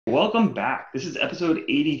Welcome back. This is episode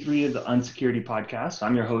 83 of the Unsecurity podcast.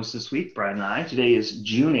 I'm your host this week, Brad and I. Today is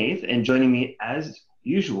June 8th, and joining me as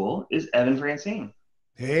usual is Evan Francine.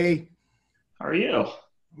 Hey, How are you?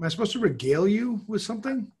 am I supposed to regale you with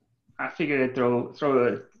something? I figured I'd throw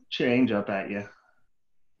a change up at you.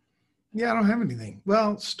 Yeah, I don't have anything.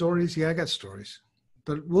 Well, stories. Yeah, I got stories.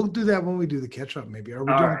 But we'll do that when we do the catch up, maybe. Are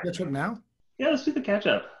we All doing right. the catch up now? Yeah, let's do the catch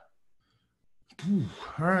up.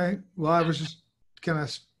 All right. Well, I was just kind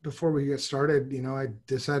of, before we get started, I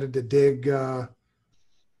decided to dig, what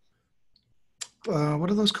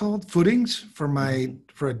are those called? Footings for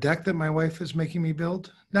a deck that my wife is making me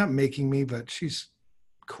build. Not making me, but she's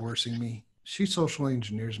coercing me. She social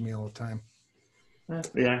engineers me all the time.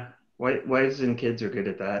 Yeah. Wives and kids are good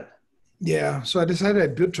at that. Yeah, so I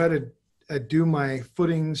decided try to do my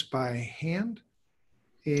footings by hand,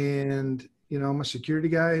 and I'm a security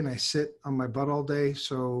guy, and I sit on my butt all day.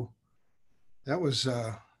 So that was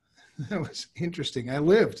that was interesting. I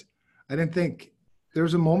lived. I didn't think there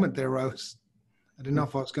was a moment there where I didn't know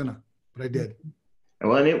if I was gonna, but I did.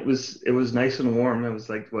 Well, and it was nice and warm. It was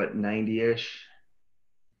like what, 90-ish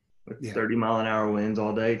with Yeah, 30-mile-an-hour winds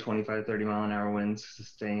all day, 25, 30-mile-an-hour winds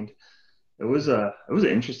sustained. It was an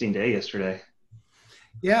interesting day yesterday.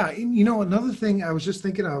 yeah. And, another thing I was just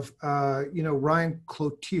thinking of, Ryan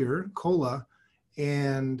Cloutier, Cola,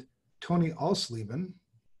 and Tony Alsleben,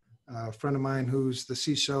 a friend of mine who's the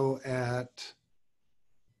CISO at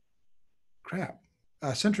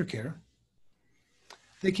Centricare.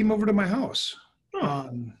 They came over to my house Oh,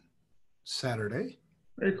 on Saturday,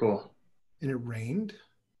 very cool. and it rained.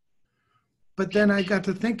 But then I got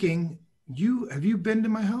to thinking, have you been to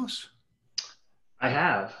my house? I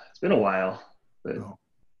have. It's been a while, but No.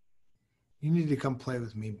 You need to come play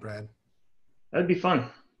with me, Brad. that'd be fun.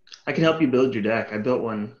 I can help you build your deck. I built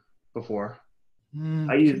one before.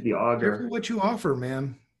 I used the Careful auger. what you offer,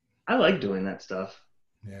 man. I like doing that stuff.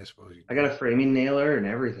 Yeah, I suppose you I do. got a framing nailer and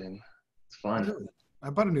everything. It's fun. Really? I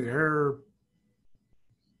bought a new air.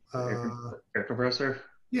 Air, Uh, air compressor.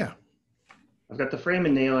 yeah. I've got the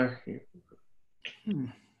framing nailer. Hmm.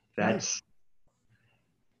 Nice. That's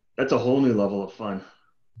that's a whole new level of fun.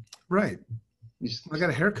 Right. You just I got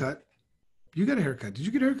a haircut. You got a haircut. Did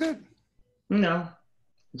you get a haircut? no.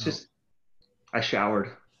 It's No. just I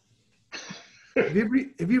showered. Have you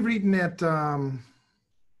ever eaten at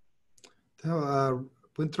uh,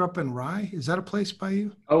 Winthrop and Rye? Is that a place by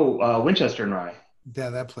you? Oh, Winchester and Rye. Yeah,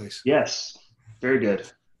 that place. Yes, very good.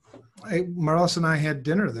 Marlis and I had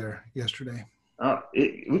dinner there yesterday.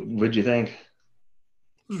 What'd you think?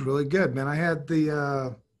 It was really good, man. I had the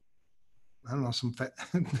I don't know, some fat.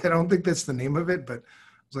 I don't think that's the name of it, but it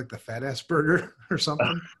was like the fat ass burger or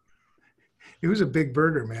something. It was a big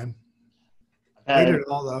burger, man. Ate Uh, it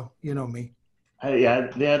all though. You know me. yeah,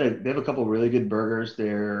 they have a couple really good burgers.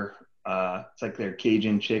 It's like their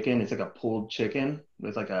Cajun chicken. It's like a pulled chicken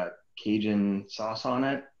with like a Cajun sauce on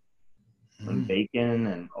it and Mm, bacon,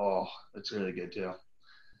 and oh, it's really good too.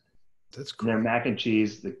 that's And their cool. mac and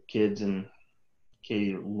cheese, the kids and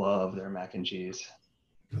Katie love their mac and cheese.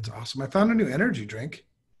 That's awesome. I found a new energy drink.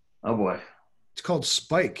 Oh boy. It's called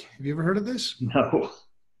Spike. Have you ever heard of this? No.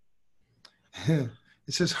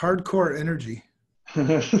 It says hardcore energy.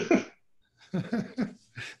 Oh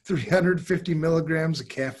 350 milligrams of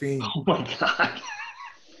caffeine. my God.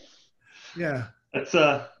 Yeah, That's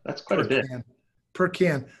quite a per bit. can. Per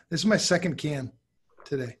can. This is my second can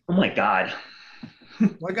today. Oh my God.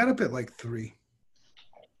 Well, I got up at like 3.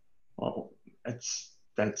 Well, that's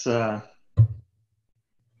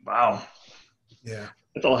wow. Yeah.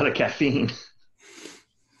 That's a lot of caffeine.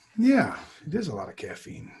 Yeah, it is a lot of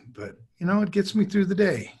caffeine, but it gets me through the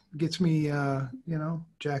day. It gets me,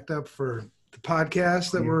 jacked up for the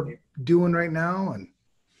podcast that we're doing right now. And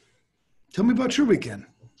tell me about your weekend.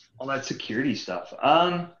 All that security stuff.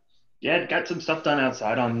 Yeah, got some stuff done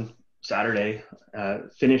outside on Saturday.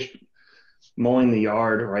 Finished mowing the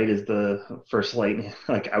yard right as the first lightning.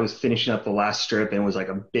 Like I was finishing up the last strip and it was like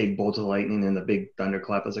a big bolt of lightning and the big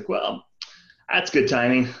thunderclap. I was like, well, that's good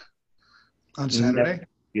timing. On And Saturday?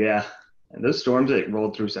 yeah, and those storms that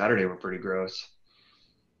rolled through Saturday were pretty gross.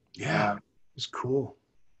 Yeah, Uh, it was cool.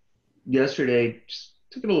 Yesterday, just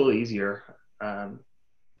took it a little easier. Um,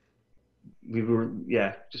 we were,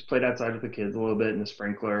 yeah, just played outside with the kids a little bit in the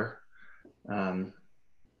sprinkler. Um,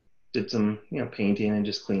 did some, painting and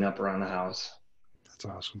just clean up around the house. That's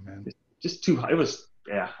awesome, man. Just too hot. It was,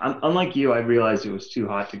 yeah. Unlike you, I realized it was too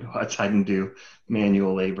hot to go outside and do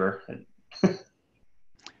manual labor.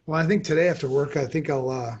 Well, I think today after work, I think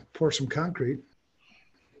I'll pour some concrete.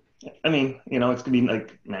 I mean, it's gonna be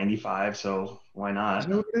like 95, so why Is not?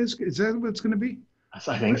 that what it is? Is that what it's going to be?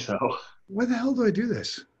 I think so. Why the hell do I do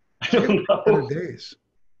this? I I got don't better know. days.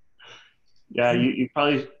 Yeah, you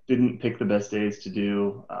probably didn't pick the best days to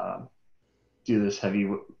do this heavy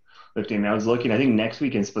lifting. I was looking, I think next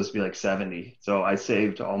weekend's supposed to be like 70. So I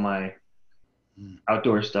saved all my Mm.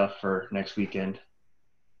 outdoor stuff for next weekend.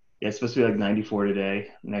 Yeah, it's supposed to be like 94 today.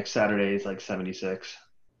 Next Saturday is like 76.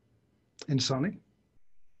 And sunny.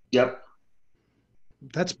 Yep.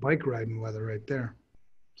 That's bike riding weather right there.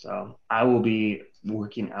 So I will be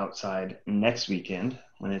working outside next weekend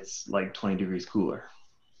when it's like 20 degrees cooler.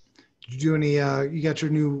 Did you do any, you got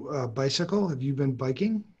your new bicycle? Have you been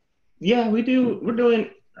biking? Yeah, we do. We're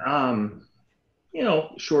doing, um,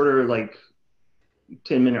 shorter, like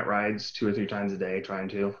 10-minute rides 2 or 3 times a day, trying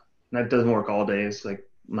to. And that doesn't work all days. Like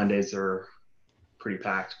Mondays are pretty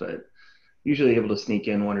packed, but usually able to sneak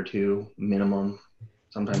in 1 or 2 minimum, I'm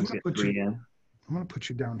sometimes gonna get put you, 3 in. I'm gonna put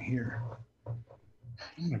you down here. Oh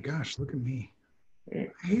my gosh, look at me. Eh,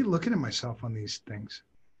 I hate looking at myself on these things.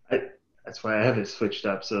 I, that's why I have it switched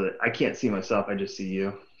up so that I can't see myself. I just see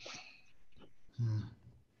you. Hmm.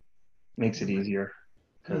 Makes it easier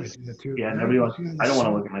I might because, do that too. yeah, Now I nobody can wants, see all the I don't want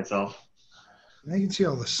to sun. look at myself. Now you can see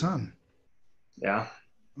all the sun. Yeah.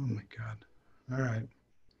 Oh my God. All right.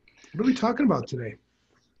 What are we talking about today?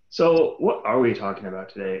 So what are we talking about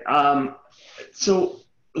today? So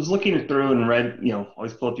I was looking through and read,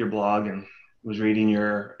 always pull up your blog and was reading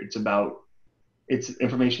it's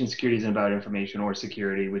information security isn't about information or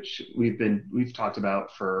security, which we've talked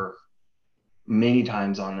about for many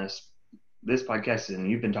times on this podcast, and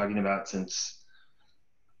you've been talking about since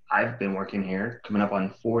I've been working here, coming up on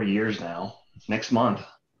 4 years now, next month,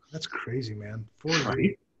 That's crazy, man. 4 years.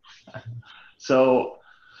 right? So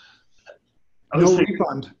I No was thinking,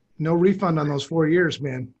 refund. No refund on those 4 years,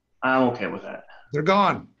 man. I'm okay with that. They're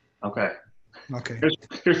gone. Okay, Okay.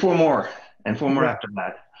 here's 4 more and 4 more Yeah. after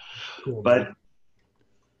that. Cool, But man.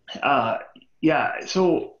 uh, yeah,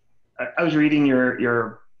 so I was reading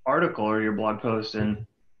your article or your blog post, and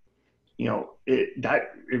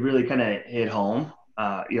it really kind of hit home.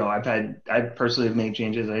 I personally have made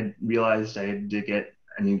changes. I realized I had to get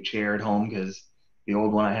a new chair at home because the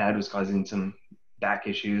old one I had was causing some back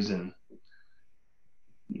issues, and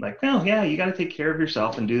like, no, yeah, you got to take care of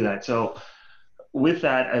yourself and do that. So with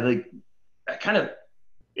that, I kind of,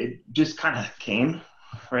 it just kind of came,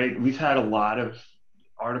 right? We've had a lot of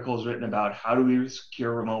articles written about how do we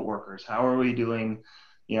secure remote workers? How are we doing,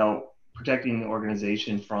 protecting the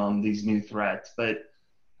organization from these new threats? But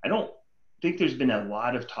I don't think there's been a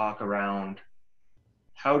lot of talk around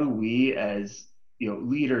how do we as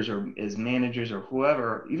leaders or as managers or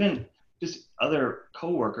whoever, even just other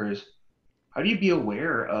coworkers, how do you be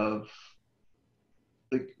aware of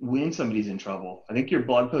like when somebody's in trouble? I think your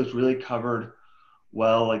blog post really covered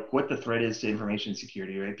well like what the threat is to information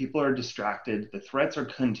security, right? People are distracted, the threats are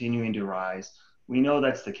continuing to rise. We know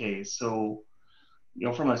that's the case. So,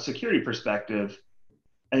 from a security perspective,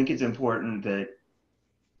 I think it's important that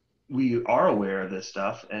we are aware of this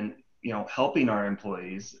stuff and helping our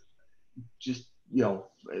employees just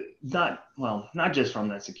not just from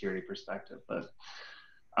that security perspective, but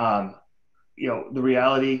um, the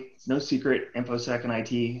reality, it's no secret, infosec and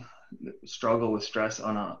IT struggle with stress in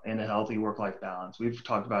a healthy work-life balance. We've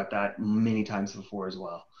talked about that many times before as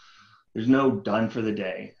well. There's no done for the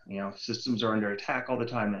day. Systems are under attack all the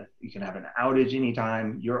time. You can have an outage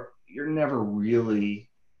anytime. You're never really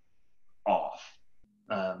off.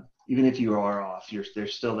 Even if you are off,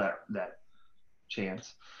 there's still that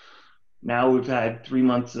chance. Now we've had 3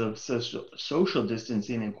 months of social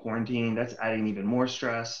distancing and quarantining. That's adding even more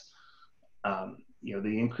stress. The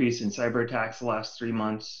increase in cyber attacks the last 3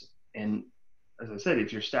 months. And as I said,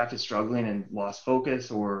 if your staff is struggling and lost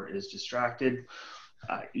focus or is distracted,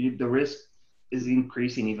 the risk is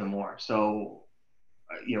increasing even more. So,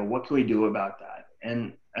 what can we do about that?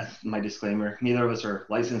 And my disclaimer, neither of us are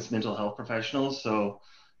licensed mental health professionals. So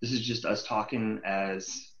this is just us talking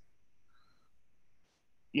as,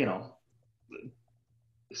 you know,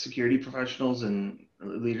 security professionals and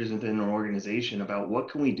leaders within an organization about what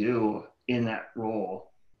can we do in that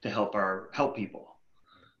role to help people.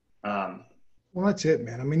 Um, Well, that's it,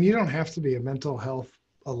 man. I mean, you don't have to be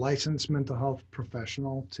a licensed mental health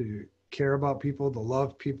professional to care about people, to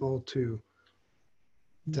love people, to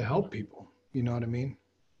help people. You know what I mean?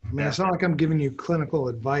 I mean, yeah, it's not like I'm giving you clinical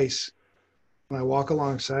advice when I walk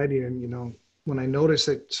alongside you and, when I notice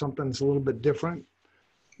that something's a little bit different,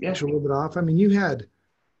 yeah, looks a little bit off. I mean, you had,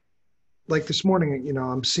 like this morning,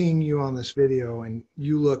 I'm seeing you on this video and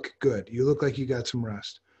you look good. You look like you got some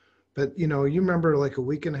rest. But, you remember like a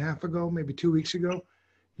week and a half ago, maybe 2 weeks ago,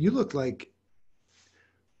 you looked like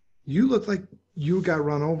you looked like you got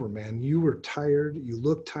run over, man. You were tired. You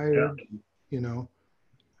looked yeah. tired, you know.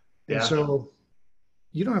 And Yeah. so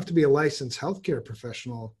you don't have to be a licensed healthcare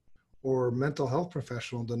professional or mental health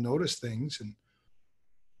professional to notice things and,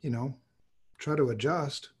 you know, try to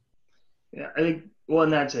adjust. Yeah. I think, well,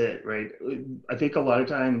 and that's it, right? I think a lot of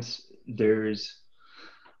times there's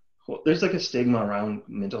like a stigma around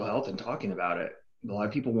mental health and talking about it. A lot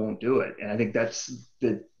of people won't do it. And I think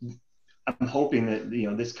I'm hoping that,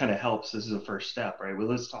 this kind of helps. This is a first step, right? Well,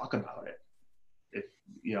 let's talk about it. If,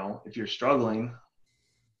 if you're struggling,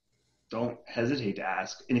 don't hesitate to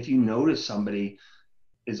ask. And if you notice somebody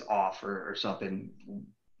is off or something,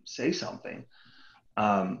 say something.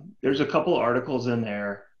 There's a couple articles in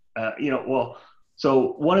there.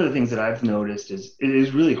 So one of the things that I've noticed is it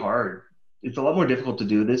is really hard. It's a lot more difficult to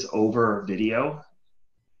do this over video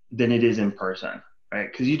than it is in person,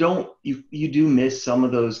 right? Because you do miss some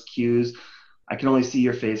of those cues. I can only see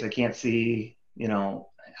your face. I can't see,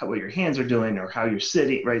 what your hands are doing or how you're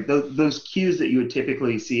sitting, right? Those cues that you would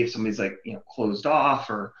typically see if somebody's like, closed off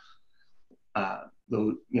or,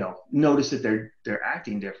 notice that they're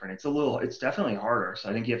acting different. It's definitely harder. So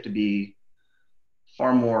I think you have to be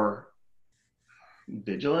far more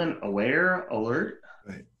vigilant, aware, alert.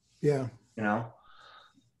 Right. Yeah.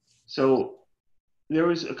 So there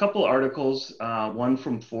was a couple articles, one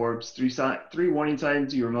from Forbes, three warning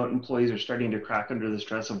signs your remote employees are starting to crack under the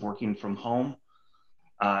stress of working from home.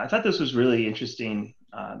 I thought this was really interesting.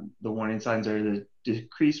 The warning signs are the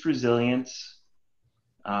decreased resilience.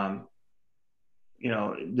 They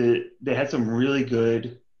had some really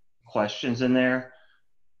good questions in there.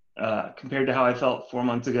 Compared to how I felt 4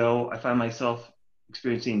 months ago, I find myself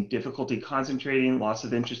experiencing difficulty concentrating, loss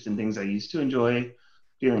of interest in things I used to enjoy,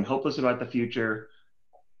 feeling hopeless about the future,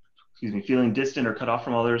 feeling distant or cut off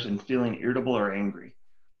from others, and feeling irritable or angry.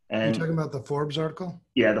 You And talking about the Forbes article?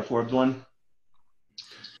 yeah, the Forbes one.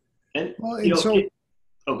 And, Well, and so,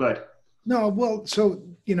 oh, good. no, well, so,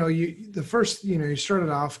 you started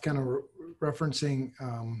off kind of referencing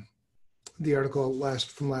the article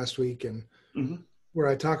from last week, and where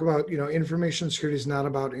I talk about, information security is not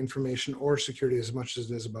about information or security as much as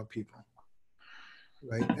it is about people,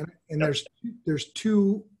 right? And there's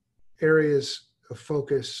two areas of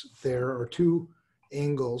focus there, or two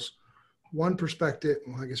angles. One perspective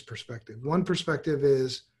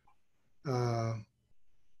is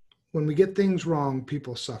when we get things wrong,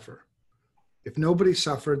 people suffer. If nobody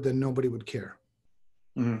suffered, then nobody would care.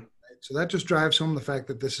 Mm-hmm. So that just drives home the fact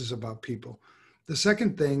that this is about people. The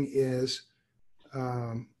second thing is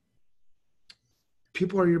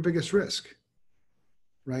people are your biggest risk,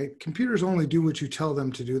 right? Computers only do what you tell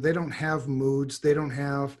them to do. They don't have moods. They don't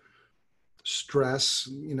have stress,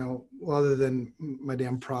 other than my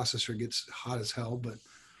damn processor gets hot as hell,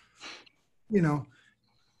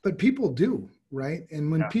 but people do, right?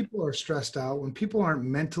 And when people are stressed out, when people aren't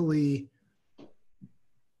mentally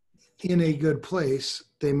in a good place,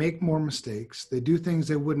 they make more mistakes. They do things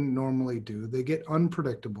they wouldn't normally do. They get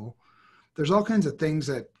unpredictable. There's all kinds of things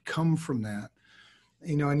that come from that,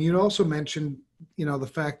 and you'd also mentioned,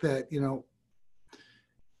 the fact that,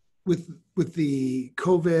 with the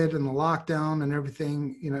COVID and the lockdown and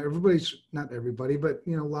everything, everybody's, not everybody, but,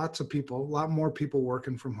 lots of people, a lot more people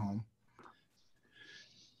working from home.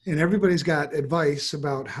 And everybody's got advice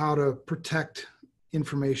about how to protect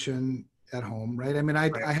information at home, right? I mean, I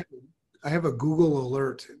have a Google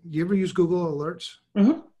alert. Do you ever use Google Alerts?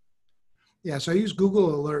 Mm-hmm. Yeah, so I use Google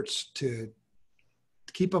Alerts to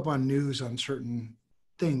keep up on news on certain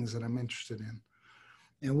things that I'm interested in.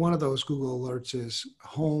 And one of those Google Alerts is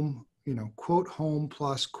home, quote, home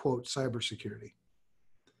plus, quote, cybersecurity.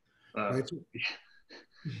 Right?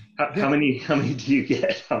 How many do you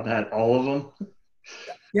get on that? All of them?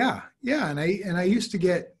 Yeah. And I used to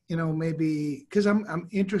get, maybe, because I'm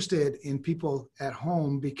interested in people at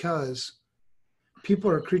home, because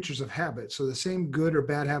people are creatures of habit. So the same good or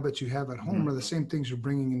bad habits you have at home are the same things you're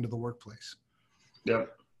bringing into the workplace.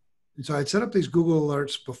 Yep. And so I'd set up these Google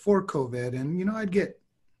Alerts before COVID, and, I'd get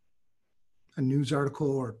a news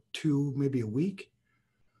article or two, maybe a week.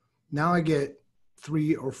 Now I get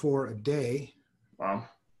 3 or 4 a day. Wow.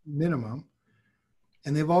 Minimum.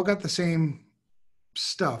 And they've all got the same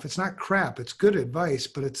stuff. It's not crap. It's good advice,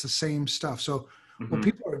 but it's the same stuff. So what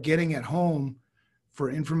people are getting at home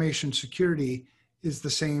for information security is the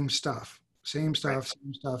same stuff. Same stuff.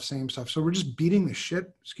 So we're just beating the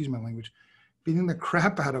shit, excuse my language, beating the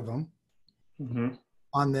crap out of them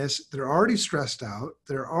on this. They're already stressed out.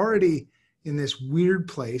 They're already in this weird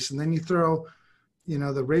place. And then you throw,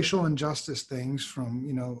 the racial injustice things from,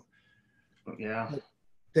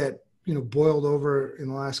 that boiled over in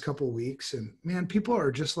the last couple of weeks. And man, people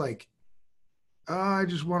are just like, oh, I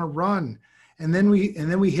just want to run. And then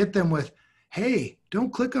we hit them with, Hey,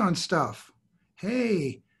 don't click on stuff.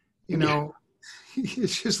 Hey, you Yeah. know,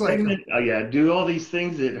 it's just like, Right. And, yeah, do all these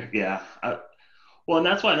things that, yeah. Well, and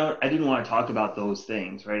that's why I didn't want to talk about those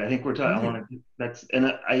things, right? I think we're talking. I right, want to. That's,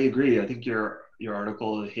 and I agree. I think your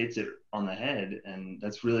article hits it on the head, and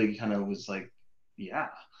that's really kind of was like, yeah,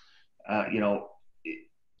 you know,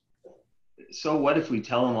 so what if we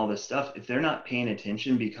tell them all this stuff if they're not paying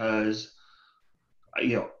attention because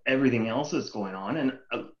everything else that's going on? And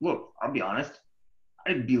look, I'll be honest,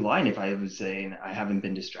 I'd be lying if I was saying I haven't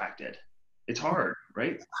been distracted. It's hard,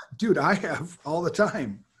 right? dude, I have all the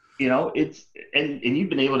time. It's, and you've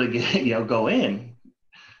been able to get go in,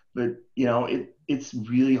 but it's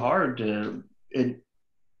really hard to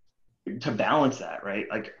balance that, right?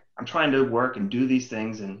 Like I'm trying to work and do these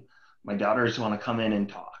things, and my daughters want to come in and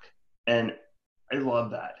talk, and I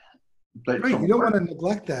love that. But Right. from You a don't want work, to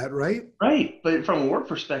neglect that, right? right, but from a work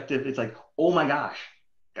perspective, it's like, oh my gosh,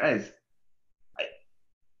 guys,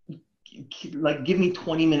 I, like give me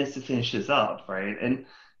 20 minutes to finish this up, right? And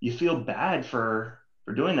you feel bad for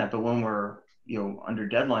doing that, but when we're under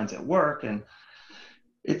deadlines at work, and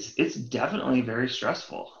it's definitely very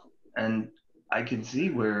stressful. And I can see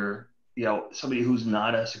where somebody who's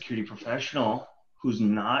not a security professional, who's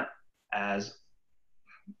not as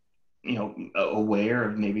aware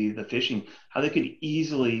of maybe the phishing, how they could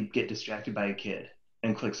easily get distracted by a kid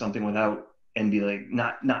and click something without, and be like,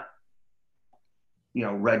 not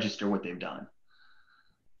register what they've done.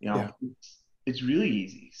 Yeah. It's really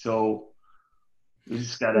easy. So we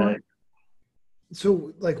just Well, gotta.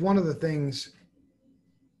 so like one of the things,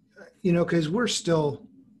 because we're still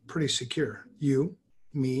pretty secure. You,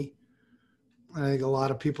 me, I think a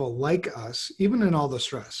lot of people like us, even in all the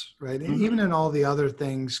stress, right? And even Mhm. in all the other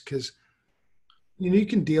things, because you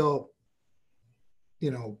can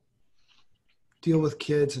you know, deal with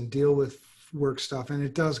kids and deal with work stuff, and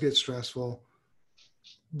it does get stressful.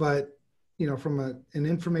 But from an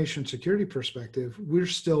information security perspective, we're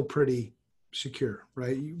still pretty secure,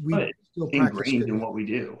 right? We But still practice ingrained good. in what we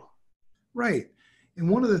do. Right. And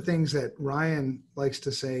one of the things that Ryan likes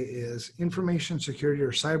to say is information security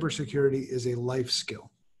or cybersecurity is a life skill.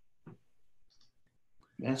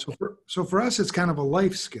 Yeah. So for us, it's kind of a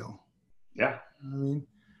life skill. Yeah. I mean,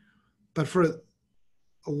 but for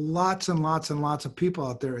lots and lots and lots of people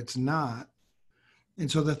out there, it's not. And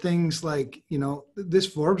so the things like, this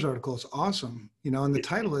Forbes article is awesome, and the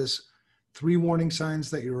title is Three Warning Signs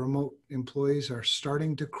That Your Remote Employees Are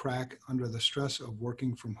Starting to Crack Under the Stress of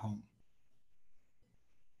Working from Home.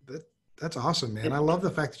 That, that's awesome, man. I love the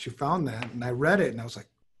fact that you found that. And I read it and I was like,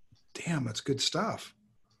 damn, that's good stuff.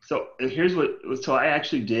 So here's what. So I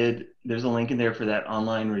actually did. There's a link in there for that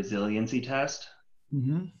online resiliency test,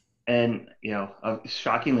 Mm-hmm. and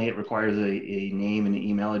shockingly, it requires a name and an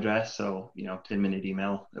email address. So 10-minute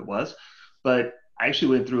email it was, but I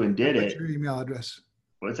actually went through and I did put it. your email address.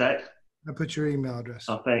 What's that? I put your email address.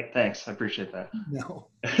 Oh, thanks. I appreciate that. No.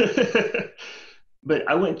 But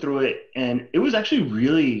I went through it, and it was actually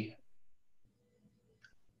really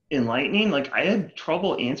enlightening. Like I had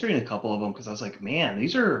trouble answering a couple of them because I was like, man,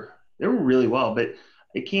 they were really well, but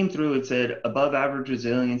it came through and said above average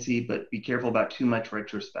resiliency, but be careful about too much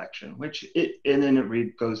retrospection, and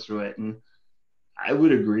then goes through it. And I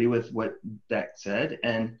would agree with what that said.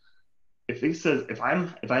 And if it says, if I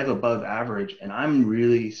have above average and I'm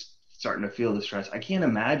really starting to feel the stress, I can't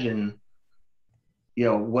imagine,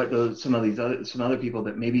 what those, some other people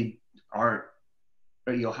that maybe aren't,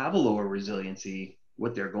 or you'll have a lower resiliency,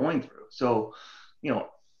 what they're going through. So, you know,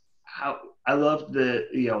 how I love the,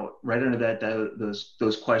 right under that,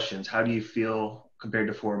 those questions. How do you feel compared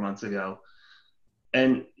to 4 months ago?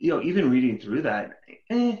 And even reading through that,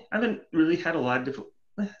 I haven't really had a lot of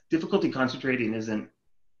difficulty concentrating. Isn't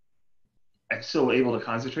I'm still able to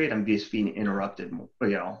concentrate. I'm just being interrupted.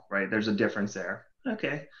 Right? There's a difference there.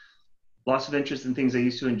 Okay. Loss of interest in things I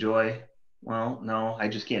used to enjoy. Well, no, I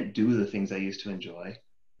just can't do the things I used to enjoy.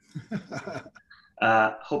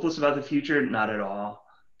 Hopeless about the future? Not at all.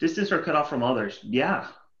 Distance or cut off from others? Yeah.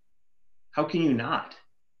 How can you not?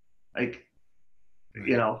 Like,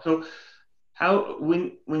 Right. so how,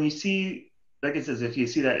 when you see, like it says, if you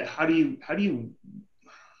see that, how do you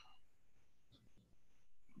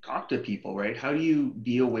talk to people, right? How do you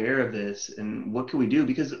be aware of this, and what can we do?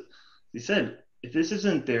 Because you said, if this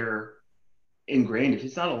isn't there ingrained, if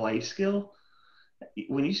it's not a life skill,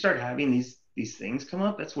 when you start having these things come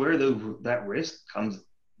up, that's where that risk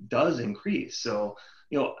does increase. So,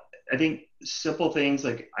 I think simple things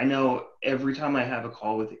like, I know every time I have a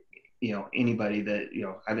call with anybody that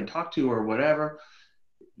I haven't talked to or whatever,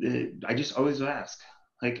 I just always ask,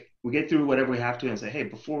 like, we get through whatever we have to and say, hey,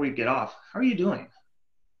 before we get off, how are you doing?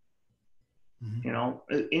 Mhm.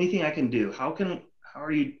 Anything I can do. How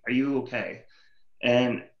are you okay?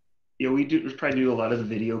 And we do try to do a lot of the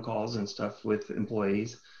video calls and stuff with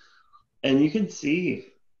employees, and you can see,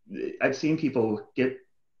 I've seen people get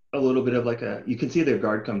a little bit of like you can see their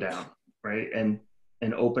guard come down, right, and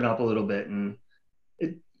open up a little bit, and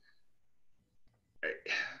it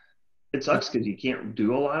it sucks because you can't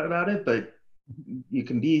do a lot about it, but you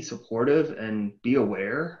can be supportive and be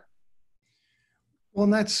aware. Well,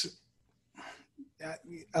 and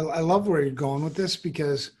I love where you're going with this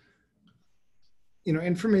because,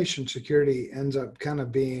 information security ends up kind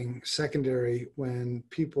of being secondary when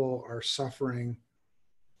people are suffering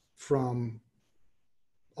from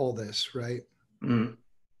all this, right? Mm.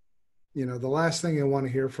 The last thing I want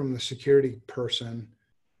to hear from the security person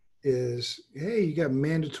is, hey, you got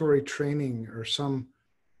mandatory training or some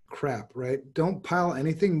crap, right? Don't pile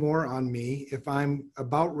anything more on me if I'm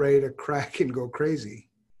about ready to crack and go crazy.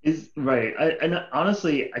 Is right. And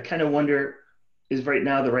honestly, I kind of wonder, is right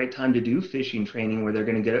now the right time to do phishing training where they're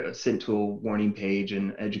going to get sent to a warning page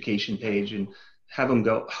and education page and have them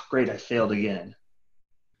go, oh, great, I failed again.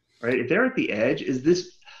 Right? If they're at the edge, is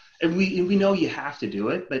this, and we know you have to do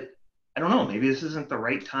it, but I don't know, maybe this isn't the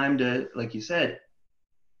right time to, like you said,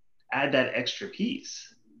 add that extra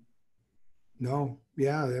piece. No,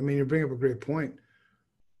 yeah, I mean, you bring up a great point.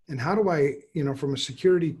 And how do I, from a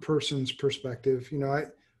security person's perspective,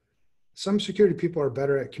 some security people are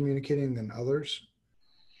better at communicating than others,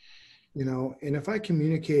 and if I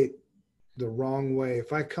communicate the wrong way,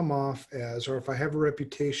 if I come off as, or if I have a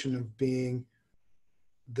reputation of being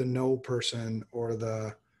the no person or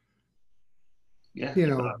the, Yeah, you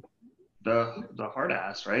know, the hard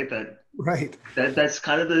ass, right? right. That's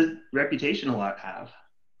kind of the reputation a lot have.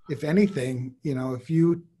 If anything, if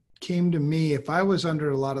you came to me, if I was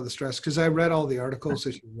under a lot of the stress, because I read all the articles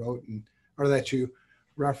that you wrote or that you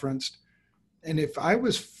referenced, and if I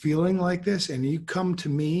was feeling like this and you come to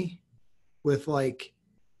me with like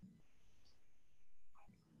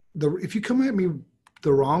if you come at me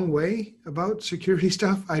the wrong way about security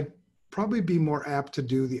stuff, I'd probably be more apt to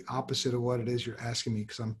do the opposite of what it is you're asking me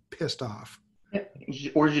because I'm pissed off. Yeah.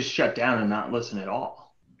 Or just shut down and not listen at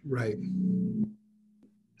all. Right.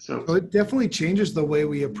 So So it definitely changes the way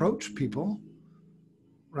we approach people,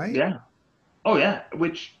 right? yeah. Oh yeah,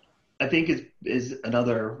 which I think is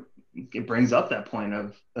another. It brings up that point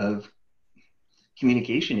of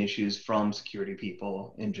communication issues from security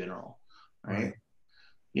people in general, right? Right.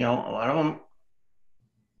 A lot of them,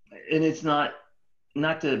 and it's not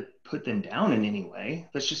to put them down in any way.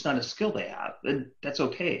 That's just not a skill they have, and that's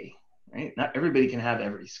okay, right? Not everybody can have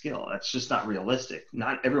every skill. That's just not realistic.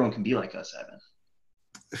 Not everyone can be like us,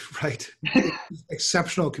 Right.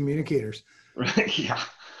 Exceptional communicators. right? Yeah,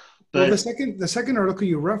 Well, but the second article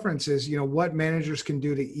you reference is, what managers can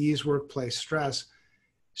do to ease workplace stress.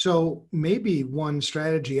 So maybe one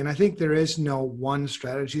strategy, and I think there is no one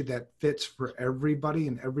strategy that fits for everybody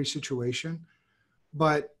in every situation,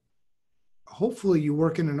 but hopefully you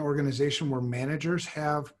work in an organization where managers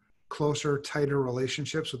have closer, tighter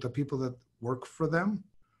relationships with the people that work for them.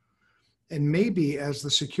 And maybe as the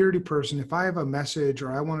security person, if I have a message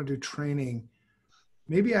or I want to do training,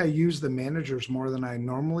 maybe I use the managers more than I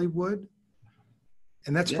normally would.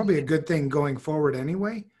 And that's yeah, probably a good thing going forward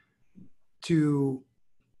anyway, to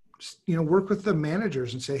work with the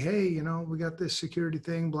managers and say, hey, we got this security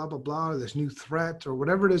thing, blah, blah, blah, or this new threat or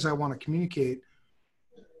whatever it is I want to communicate.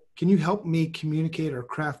 Can you help me communicate or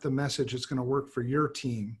craft the message that's going to work for your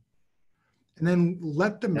team? And then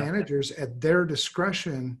let the yeah, managers at their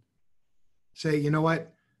discretion say, you know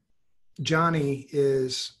what, Johnny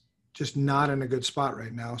is just not in a good spot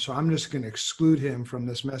right now. So I'm just going to exclude him from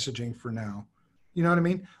this messaging for now. You know what I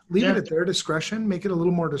mean? Leave it yeah. at their discretion, make it a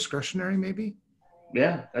little more discretionary, maybe.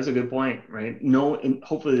 Yeah, that's a good point, right? No, and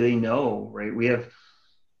hopefully they know, right? We have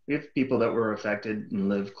people that were affected and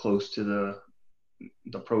live close to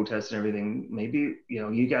the protests and everything. Maybe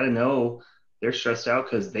you got to know they're stressed out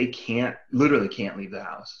because they literally can't leave the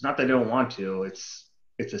house. Not that they don't want to. It's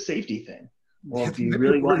a safety thing. Well, Yeah, if they you might be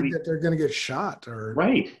really want to worried be that they're going to get shot or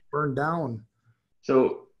right, burned down.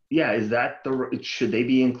 so yeah, is that should they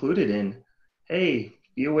be included in? Hey,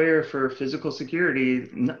 be aware for physical security.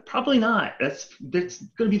 Probably not. That's going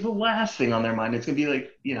to be the last thing on their mind. It's going to be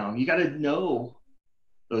like you got to know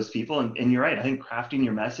those people, and you're right. I think crafting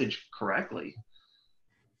your message correctly.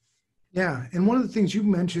 Yeah. And one of the things you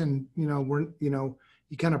mentioned, you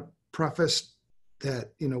kind of prefaced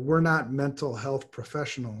that, we're not mental health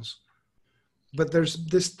professionals, but there's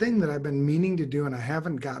this thing that I've been meaning to do and I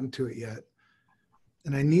haven't gotten to it yet.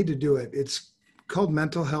 And I need to do it. It's called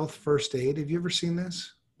mental health first aid. Have you ever seen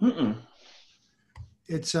this? Mm-mm.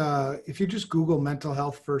 It's if you just Google mental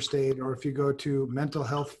health first aid, or if you go to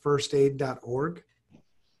mentalhealthfirstaid.org,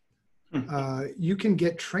 you can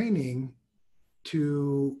get training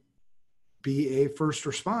to be a first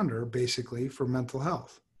responder, basically, for mental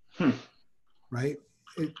health. Right?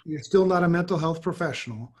 You're still not a mental health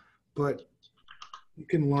professional, but you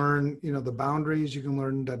can learn, the boundaries. You can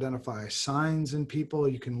learn to identify signs in people.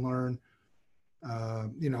 You can learn,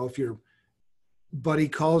 if your buddy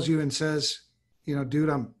calls you and says, dude,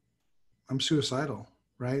 I'm suicidal,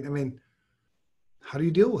 right? I mean, how do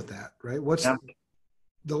you deal with that, right? What's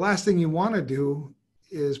the last thing you want to do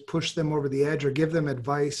is push them over the edge or give them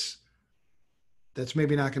advice that's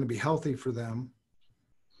maybe not going to be healthy for them.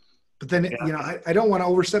 But then, I don't want to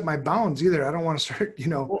overstep my bounds either. I don't want to start,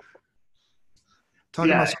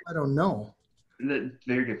 talking about something I don't know.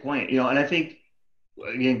 Very good point. And I think,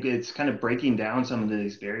 again, it's kind of breaking down some of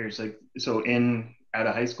these barriers. Like, so out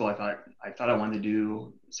of high school, I thought I wanted to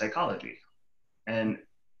do psychology. And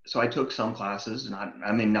so I took some classes, not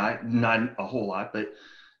a whole lot, but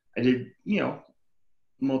I did,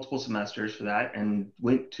 multiple semesters for that, and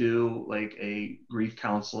went to like a grief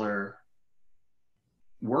counselor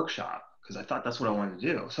workshop because I thought that's what I wanted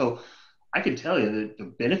to do. So I can tell you that the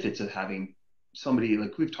benefits of having somebody,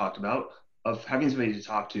 like we've talked about, of having somebody to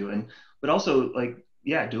talk to, but also like,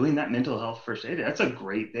 doing that mental health first aid, that's a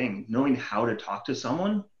great thing. Knowing how to talk to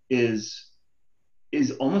someone is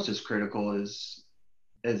almost as critical as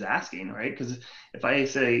asking, right? Because if I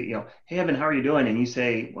say, hey Evan, how are you doing? And you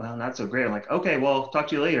say, well, not so great. I'm like, okay, well, talk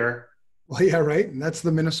to you later. Well, yeah, right. And that's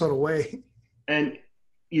the Minnesota way. And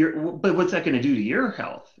but what's that going to do to your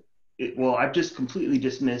health? Well, I've just completely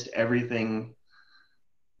dismissed everything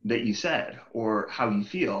that you said or how you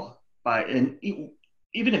feel and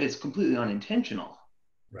even if it's completely unintentional.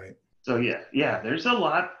 Right. So there's a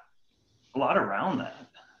lot around that.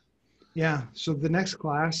 Yeah. So the next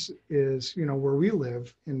class is, where we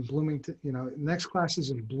live in Bloomington, next class is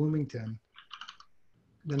in Bloomington,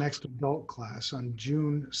 the next adult class on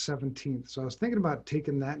June 17th. So I was thinking about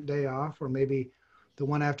taking that day off, or maybe the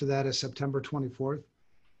one after that is September 24th.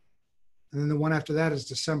 And then the one after that is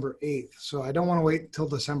December 8th. So I don't want to wait until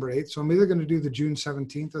December 8th. So I'm either going to do the June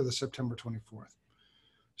 17th or the September 24th.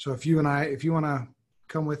 So if you want to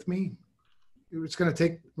come with me, we're going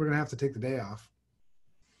to have to take the day off.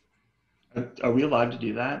 Are we allowed to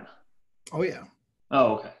do that? Oh, yeah.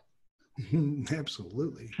 Oh, okay.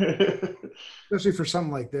 Absolutely. Especially for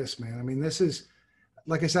something like this, man. I mean, this is,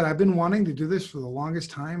 like I said, I've been wanting to do this for the longest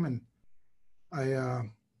time, and I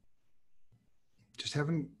just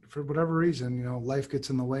haven't, for whatever reason, life gets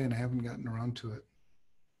in the way and I haven't gotten around to it.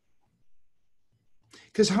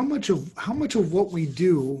 Because how much of what we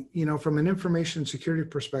do, from an information security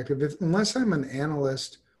perspective, unless I'm an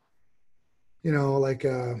analyst, like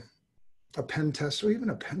a pen tester, or even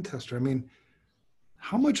a pen tester, I mean,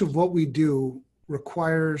 how much of what we do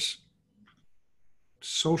requires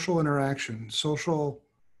social interaction, social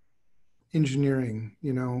engineering?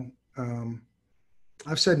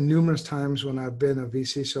 I've said numerous times when I've been a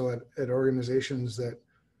VCSO at organizations that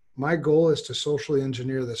my goal is to socially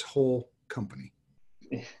engineer this whole company.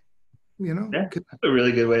 That's a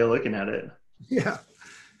really good way of looking at it. Yeah.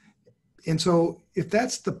 And so if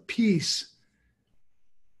that's the piece,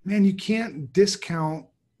 man, you can't discount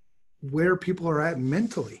where people are at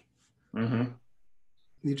mentally. Mm-hmm.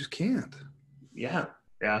 You just can't. Yeah.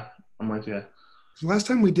 I'm with you. So last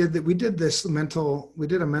time we did a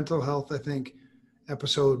mental health, I think,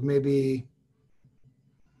 episode, maybe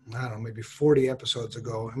 40 episodes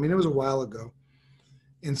ago. I mean, it was a while ago.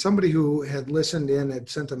 And somebody who had listened in had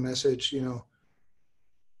sent a message,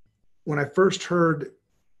 when I first heard,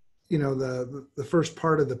 the first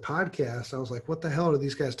part of the podcast, I was like, what the hell are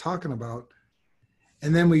these guys talking about?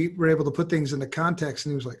 And then we were able to put things into context,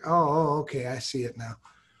 and he was like, oh, okay, I see it now.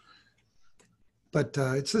 But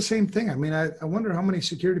it's the same thing. I mean, I wonder how many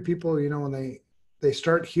security people, when they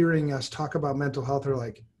start hearing us talk about mental health, are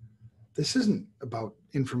like, this isn't about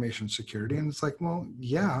information security. And it's like, well,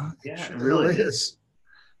 yeah, it really is.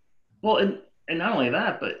 Well, and not only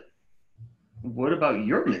that, but what about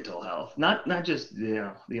your mental health? Not just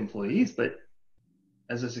the employees, but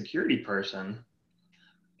as a security person,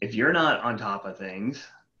 if you're not on top of things,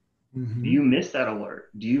 Mm-hmm. do you miss that alert?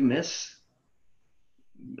 Do you miss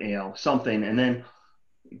something? And then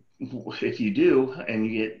if you do, and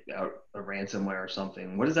you get a ransomware or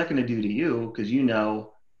something, what is that going to do to you? Because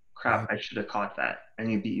crap, right. I should have caught that,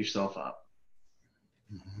 and you beat yourself up.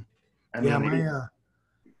 Mm-hmm. I mean, it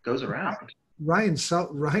goes around. Ryan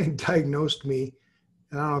diagnosed me,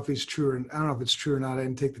 and I don't know if it's true or not. I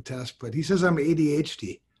didn't take the test, but he says I'm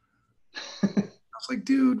ADHD. I was like,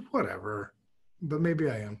 dude, whatever. but maybe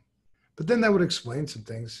I am. But then that would explain some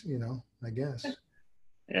things, I guess.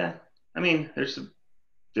 Yeah. I mean, there's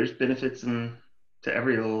benefits to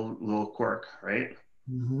every little quirk, right?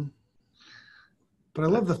 Hmm. But I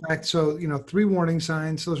love But the fact, so, 3 warning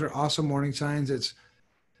signs, those are awesome warning signs. It's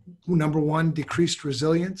number one, decreased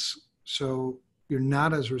resilience. So you're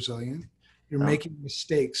not as resilient. You're no. making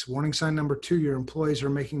mistakes. Warning sign number two, your employees are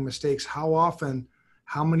making mistakes. How often,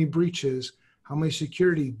 how many breaches, how many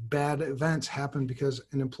security bad events happen because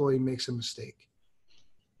an employee makes a mistake?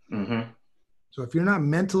 Mm-hmm. So if you're not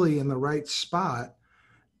mentally in the right spot,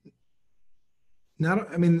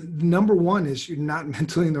 number one is you're not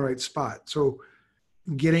mentally in the right spot. So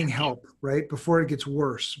getting help, right? Before it gets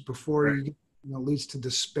worse, before Right. leads to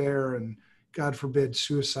despair and God forbid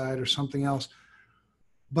suicide or something else.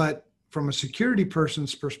 But from a security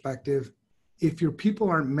person's perspective, if your people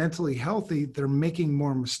aren't mentally healthy, they're making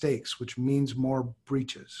more mistakes, which means more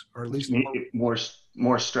breaches, or at Which least means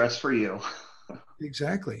more stress for you.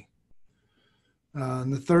 exactly.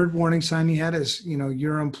 And the third warning sign you had is,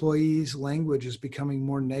 your employees' language is becoming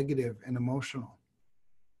more negative and emotional.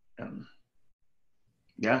 Um,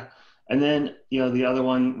 yeah. And then, the other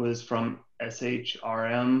one was from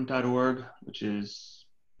shrm.org, which is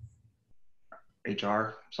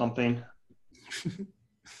HR something.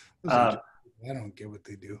 Those Uh, HR, I don't get what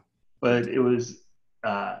they do. but it was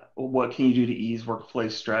what can you do to ease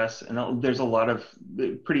workplace stress? And there's a lot of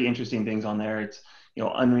pretty interesting things on there. It's,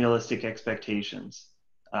 unrealistic expectations,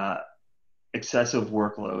 uh, excessive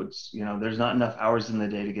workloads. There's not enough hours in the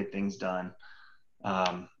day to get things done.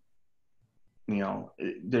 Um,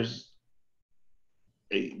 there's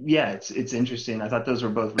yeah, it's interesting. I thought those were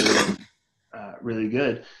both really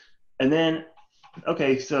good. And then,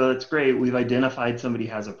 okay, so it's great. We've identified somebody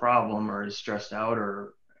has a problem or is stressed out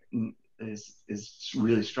or is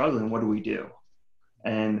really struggling. What do we do?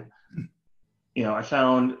 And I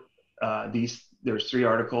found there's 3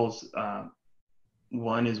 articles.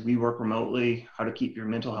 One is We Work Remotely: How to Keep Your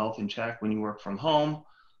Mental Health in Check When You Work from Home.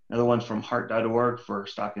 Another one's from heart.org for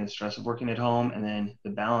stopping the stress of working at home. And then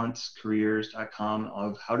thebalancecareers.com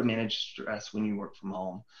of how to manage stress when you work from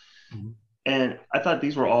home. Mm-hmm. And I thought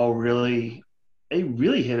these were all they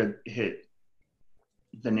really hit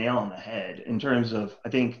the nail on the head in terms of, I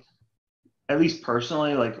think, at least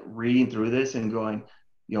personally, like reading through this and going,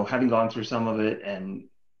 having gone through some of it and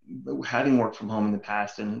having worked from home in the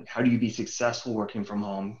past, and how do you be successful working from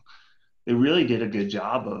home? They really did a good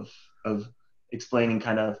job of explaining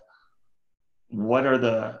kind of what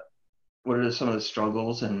are some of the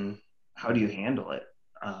struggles and how do you handle it.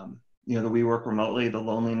 The we work remotely, the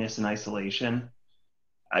loneliness and isolation.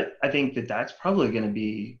 I think that's probably going to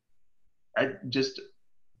be, I just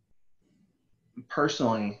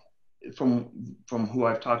personally, from who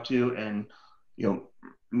I've talked to, and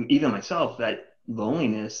even myself, that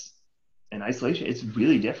loneliness and isolation, it's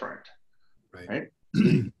really different, Right. right?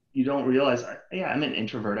 You don't realize, yeah, I'm an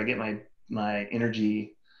introvert. I get my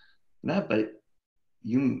energy from that, but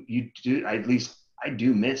you do, at least I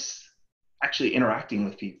do miss actually interacting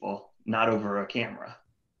with people, not over a camera.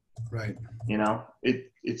 Right.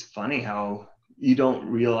 It's funny how you don't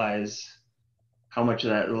realize how much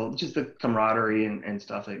of that little, just the camaraderie and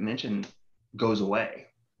stuff I mentioned goes away.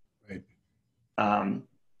 Right. Um,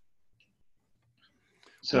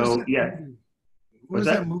 What was so that yeah, movie? What was was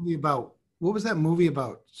that that? movie about? What was that movie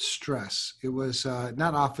about stress? It was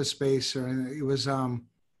not Office Space or anything. It was the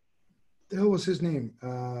hell was his name?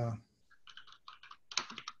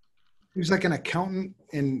 He was like an accountant,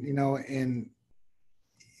 and and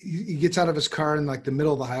he gets out of his car in like the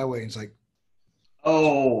middle of the highway. And he's like,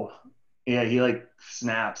 Oh, yeah, he like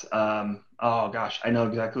snaps. Oh gosh, I know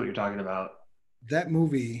exactly what you're talking about. that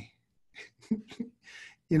movie.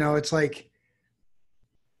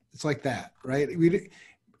 It's like that, right?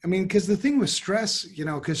 Because the thing with stress,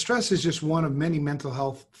 because stress is just one of many mental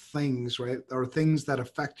health things, right? Or things that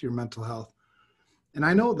affect your mental health. And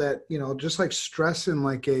I know that, just like stress in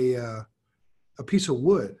like a piece of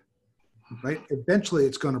wood, right? Eventually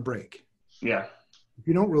it's going to break. Yeah, If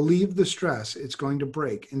you don't relieve the stress, it's going to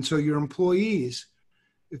break. And so your employees,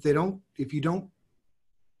 they don't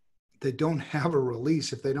have a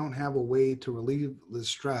release, if they don't have a way to relieve the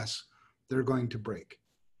stress, they're going to break.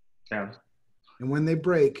 yeah. And when they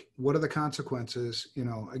break, what are the consequences?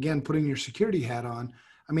 Again, putting your security hat on.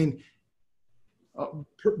 I mean, Oh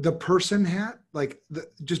the person hat, like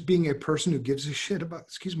just being a person who gives a shit about,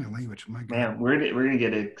 excuse my language. My God. man, we're gonna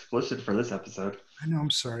get explicit for this episode. I know, I'm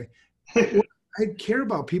sorry. I care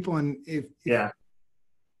about people. And if Yeah,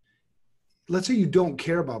 let's say you don't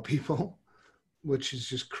care about people, which is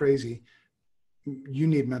just crazy. You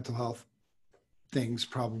need mental health things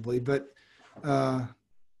probably, but uh,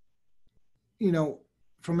 you know,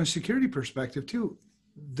 from a security perspective too,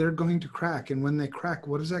 they're going to crack. And when they crack,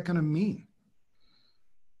 what is that going to mean?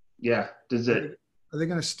 Yeah. Does it? Are they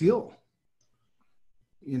going to steal?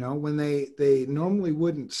 You know, when they normally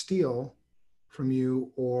wouldn't steal from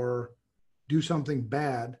you or do something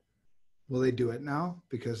bad, will they do it now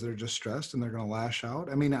because they're just stressed and they're going to lash out?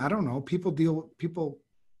 I mean, I don't know. People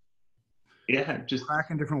Yeah. Just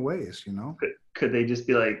crack in different ways, you know? could they just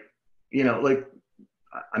be like, like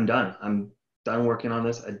I'm done. I'm done working on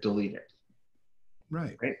this. I delete it.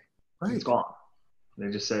 Right. Right. It's Right. gone.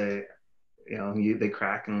 They just say, they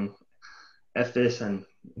crack and F this and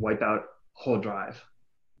wipe out whole drive.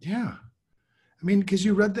 Yeah. I mean, because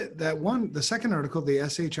you read that one, the second article, the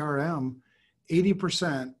SHRM,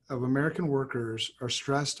 80% of American workers are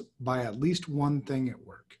stressed by at least one thing at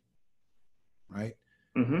work, right?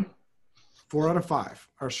 Mm-hmm. 4 out of 5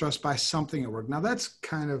 are stressed by something at work. Now, that's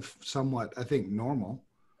kind of somewhat, I think, normal.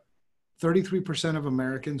 33% of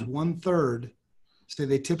Americans, one third, say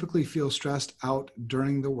they typically feel stressed out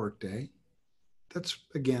during the workday. That's,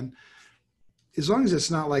 again, as long as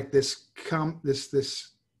it's not like this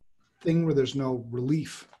thing where there's no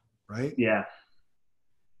relief, right? Yeah.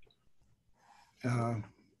 Uh,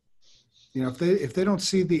 if they don't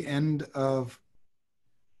see the end of,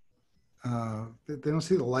 they don't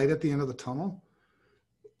see the light at the end of the tunnel,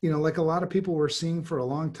 like a lot of people were seeing for a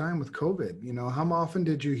long time with COVID. How often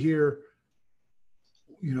did you hear,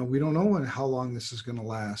 we don't know how long this is going to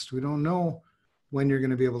last. We don't know when you're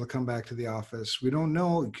going to be able to come back to the office. We don't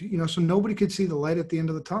know, so nobody could see the light at the end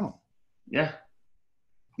of the tunnel. Yeah.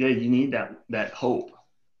 Yeah. You need that hope.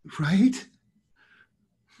 Right.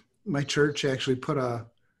 My church actually put a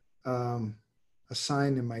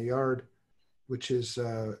sign in my yard, which is,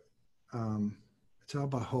 it's all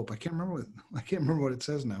about hope. I can't remember what it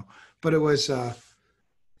says now, but it was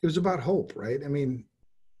about hope, right? I mean,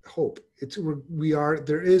 hope.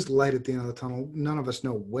 There is light at the end of the tunnel. None of us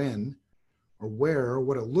know when or where or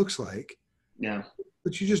what it looks like, Yeah.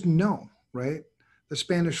 but you just know, right? The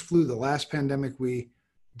Spanish flu, the last pandemic we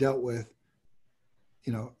dealt with,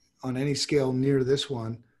 on any scale near this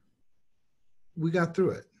one, we got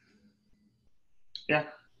through it. Yeah.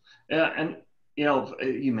 Yeah. And,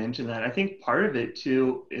 you mentioned that. I think part of it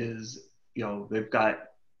too is, they've got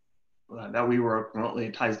that we work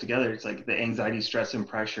remotely ties together. It's like the anxiety, stress, and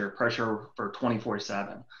pressure for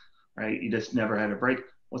 24/7, right? You just never had a break.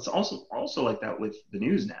 What's also like that with the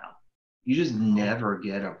news now. You just never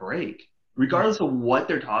get a break. No, Regardless of what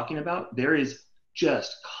they're talking about, there is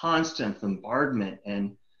just constant bombardment.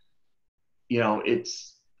 And, I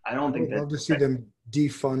don't I think would love to see them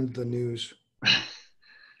defund the news.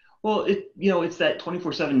 well, it's that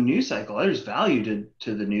 24/7 news cycle. There's value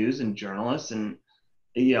to the news and journalists, and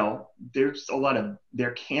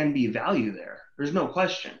there can be value there. There's no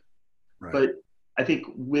question. Right. But I think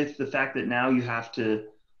with the fact that now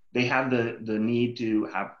they have the need to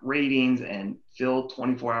have ratings and fill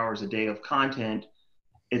 24 hours a day of content.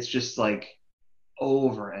 It's just like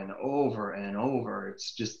over and over and over.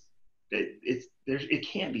 It's just it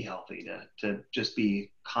can't be healthy to just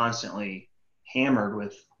be constantly hammered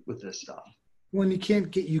with this stuff. When you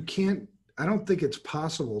can't, I don't think it's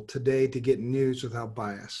possible today to get news without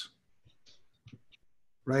bias.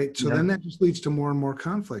 Right. So Yeah. then that just leads to more and more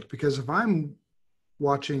conflict, because if I'm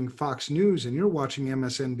watching Fox News and you're watching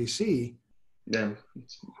MSNBC, Yeah.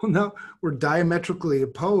 well, no, we're diametrically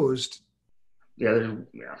opposed. Yeah.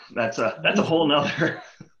 That's a whole nother.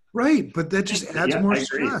 Right. But that just adds Yeah, more I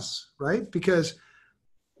agree. stress, right? Because,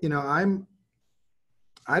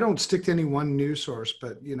 I don't stick to any one news source,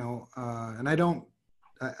 but, and I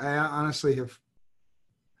honestly have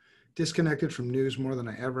disconnected from news more than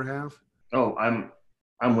I ever have. Oh,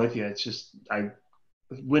 I'm with you. It's just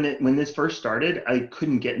when this first started, I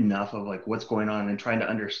couldn't get enough of like what's going on and trying to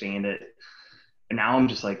understand it. And now I'm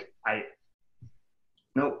just like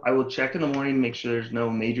no, I will check in the morning, make sure there's no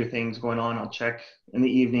major things going on. I'll check in the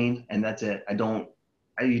evening, and that's it.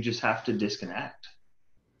 You just have to disconnect.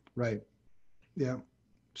 Right. Yeah.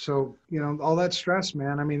 So, all that stress,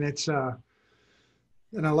 man. I mean, it's,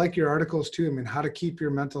 and I like your articles too. I mean, how to keep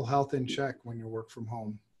your mental health in check when you work from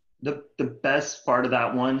home. The best part of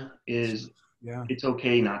that one is Yeah. it's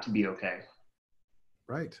okay not to be okay.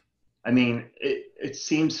 Right. I mean, it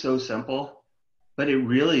seems so simple, but it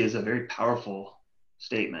really is a very powerful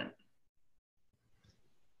statement.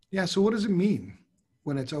 Yeah. So what does it mean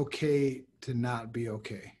when it's okay to not be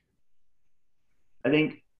okay? I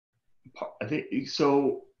think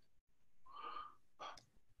so.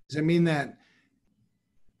 Does it mean that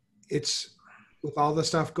it's, with all the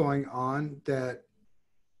stuff going on, that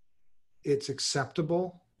it's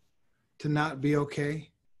acceptable to not be okay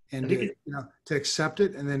and I think to, to accept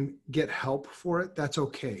it and then get help for it, that's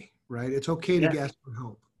okay, right? It's okay yeah, to ask for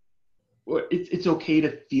help. it's okay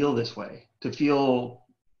to feel this way, to feel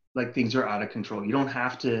like things are out of control. You don't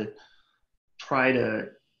have to try to,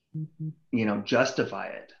 justify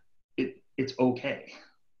it. It's okay.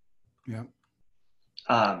 Yeah.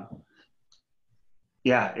 Um,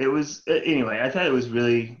 yeah, it was anyway. I thought it was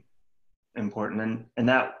really important, and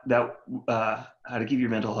that how to keep your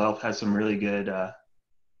mental health has some really good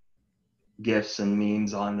gifts and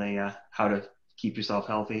means on the how to keep yourself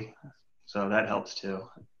healthy. So that helps too.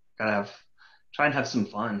 Gotta try and have some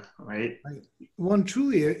fun, right? Right. Well, and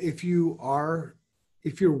truly, if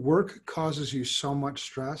your work causes you so much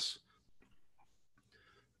stress,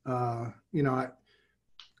 I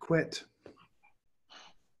quit,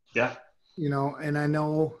 Yeah. and I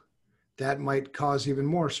know that might cause even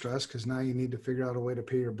more stress because now you need to figure out a way to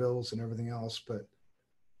pay your bills and everything else. But,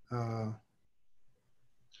 uh,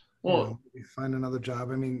 Well, find another job.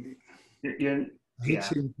 I mean, you're, I hate yeah,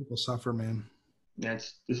 seeing people suffer, man. yeah.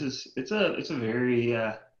 It's a very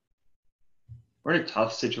we're in a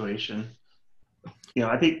tough situation.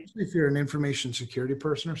 I think. If you're an information security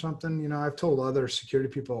person or something, I've told other security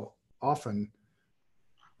people often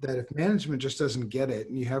that if management just doesn't get it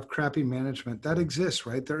and you have crappy management, that exists,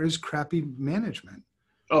 right? There is crappy management.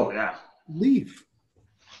 Oh yeah. Leave.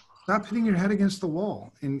 Stop hitting your head against the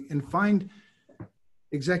wall and find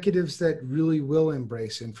executives that really will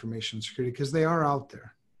embrace information security because they are out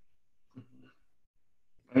there.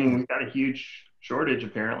 I mean, we've got a huge shortage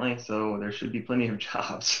apparently, so there should be plenty of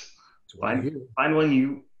jobs. That's what I Find hear. find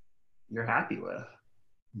one you're happy with.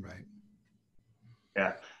 Right.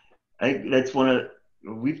 Yeah, I think that's one of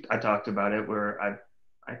I talked about it where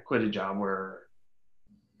I quit a job where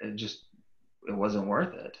it wasn't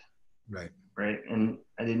worth it, Right. right? And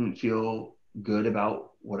I didn't feel good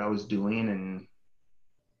about what I was doing and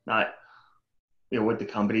not what the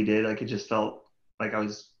company did. Like it just felt like I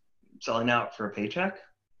was selling out for a paycheck,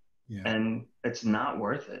 Yeah. and it's not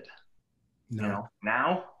worth it. No.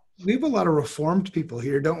 Now. We have a lot of reformed people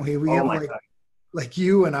here, don't we? We Oh have my God. like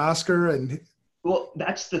you and Oscar and Well,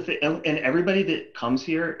 that's the thing, and everybody that comes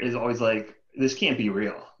here is always like, "This can't be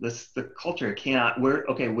real. The culture cannot." Where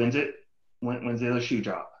okay, when's the other shoe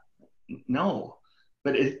drop? No,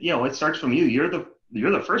 but it starts from you. You're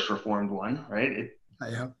the first reformed one, right?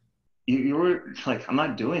 yeah. You were like, "I'm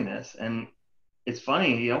not doing this," and it's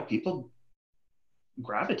funny, people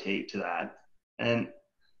gravitate to that, and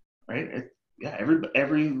right, yeah,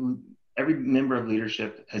 every member of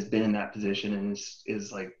leadership has been in that position and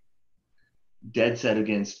is like dead set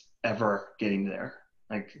against ever getting there.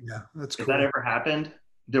 Like, Yeah, that's if that cool. ever happened,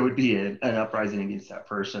 there would be an uprising against that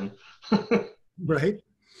person. Right.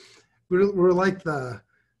 We're like the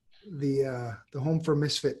home for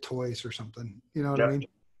misfit toys or something. You know what I Yep. mean?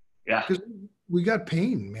 Yeah. Because we got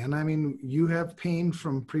pain, man. I mean, you have pain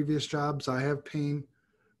from previous jobs. I have pain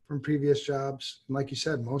from previous jobs. And like you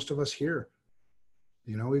said, most of us here,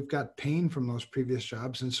 we've got pain from those previous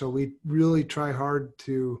jobs. And so we really try hard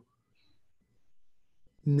to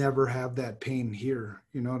never have that pain here.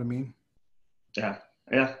 You know what I mean? Yeah.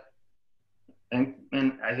 Yeah. And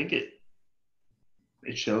I think it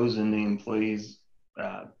shows in the employees.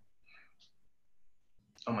 Uh,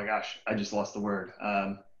 oh my gosh, I just lost the word.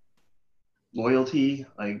 Loyalty,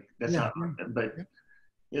 like that's Yeah. not, but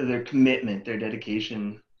their commitment, their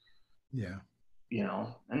dedication. Yeah.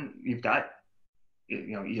 And you've got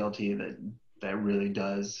ELT that really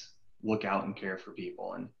does look out and care for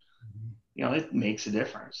people, and it makes a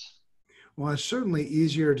difference. Well, it's certainly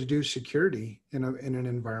easier to do security in an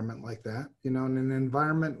environment like that, in an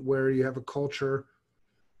environment where you have a culture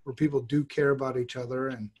where people do care about each other.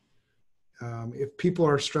 And if people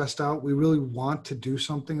are stressed out, we really want to do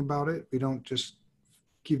something about it. We don't just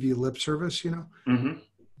give you lip service, Mm-hmm.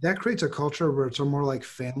 That creates a culture where it's more like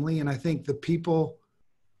family. And I think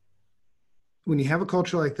when you have a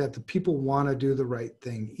culture like that, the people want to do the right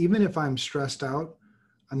thing. Even if I'm stressed out,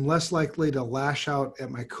 I'm less likely to lash out at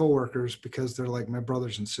my coworkers because they're like my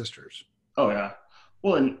brothers and sisters. Oh yeah.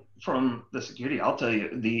 Well, and from the security, I'll tell you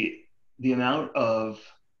the amount of,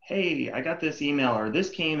 hey, I got this email or this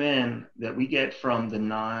came in that we get from the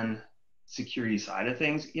non-security side of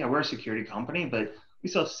things. Yeah, we're a security company, but we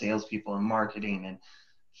still have salespeople and marketing and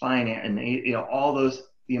finance and all those.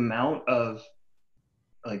 The amount of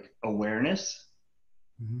like awareness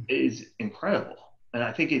Mm-hmm. is incredible, and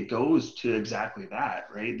I think it goes to exactly that.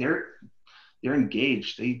 Right? They're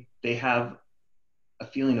engaged. They have a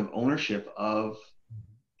feeling of ownership of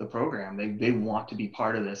the program. They want to be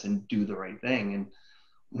part of this and do the right thing. And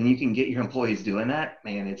when you can get your employees doing that,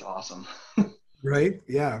 man, it's awesome. Right?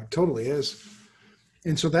 Yeah, totally is.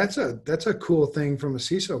 And so that's a cool thing from a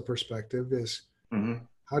CISO perspective is Hmm.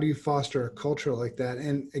 how do you foster a culture like that?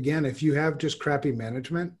 And again, if you have just crappy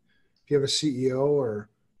management, if you have a CEO or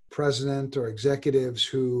president or executives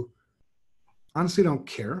who honestly don't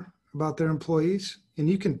care about their employees, and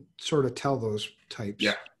you can sort of tell those Yeah. types,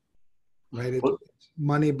 right? It's Well,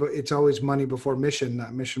 money, but it's always money before mission,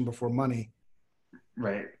 not mission before money.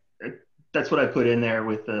 right. That's what I put in there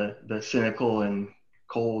with the cynical and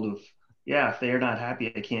cold of, yeah, if they are not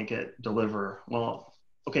happy, I can't get deliver. Well,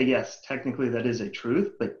 okay, yes, technically that is a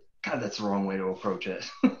truth, but God, that's the wrong way to approach it.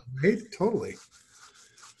 Right? Totally.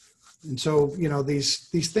 And so,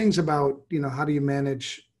 these things about, how do you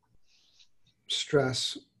manage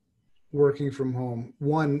stress working from home?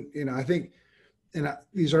 One, I think, and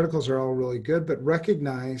these articles are all really good, but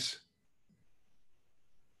recognize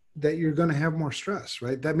that you're going to have more stress,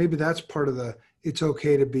 right? That maybe that's part of the it's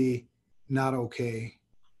okay to be not okay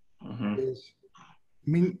Hmm. is, I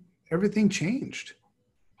mean, everything changed.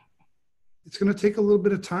 It's going to take a little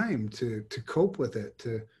bit of time to cope with it,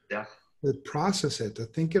 Yeah. to process it, to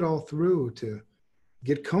think it all through, to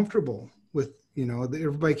get comfortable with,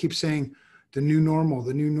 everybody keeps saying the new normal,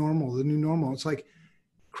 the new normal, the new normal. It's like,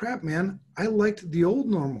 crap, man, I liked the old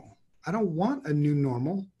normal. I don't want a new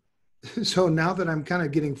normal. So now that I'm kind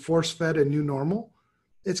of getting force fed a new normal,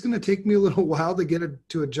 it's going to take me a little while to get it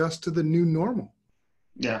to adjust to the new normal,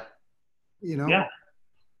 Yeah. you know? Yeah.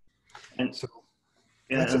 And So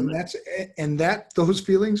yeah, that's, and that's, and that those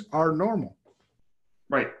feelings are normal.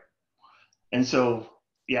 right. And so,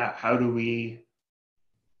 yeah, how do we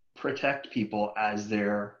protect people as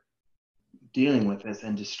they're dealing with this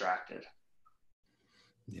and distracted?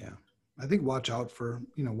 Yeah. I think watch out for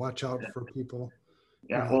people,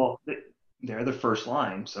 you Yeah, know, well, they're the first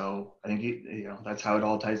line, so I think that's how it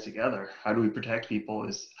all ties together. How do we protect people?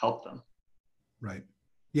 Is help them. right.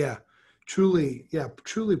 Yeah. Truly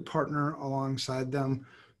partner alongside them,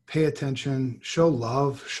 pay attention, show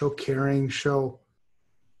love, show caring, show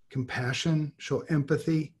compassion, show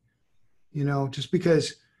empathy. Just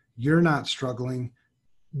because you're not struggling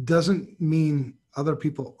doesn't mean other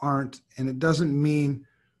people aren't. And it doesn't mean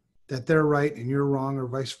that they're right and you're wrong or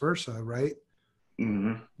vice versa, right?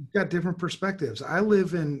 Hmm. You've got different perspectives. I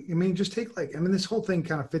live in, just take this whole thing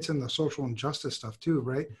kind of fits in the social injustice stuff too,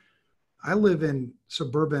 right? I live in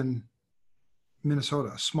suburban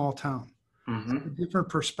Minnesota, a small town. I have Hmm. a different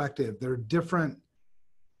perspective. There are different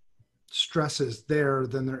stresses there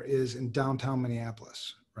than there is in downtown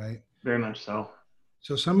Minneapolis, right? Very much so.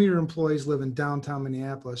 So some of your employees live in downtown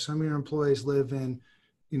Minneapolis. Some of your employees live in,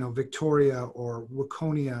 Victoria or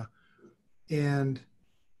Waconia. And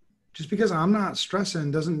just because I'm not stressing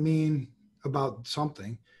doesn't mean about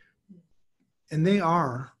something. And they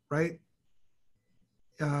are, right?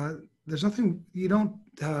 There's nothing you don't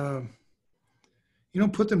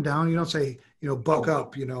put them down. You don't say, buck Oh,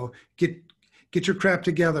 up, get get your crap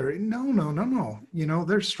together. No, no, no, no.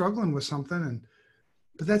 They're struggling with something. And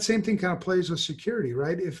but that same thing kind of plays with security,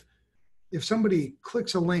 right? If somebody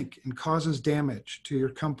clicks a link and causes damage to your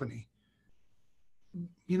company,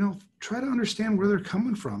 try to understand where they're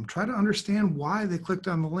coming from. Try to understand why they clicked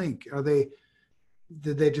on the link.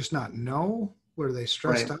 Did they just not know? Were they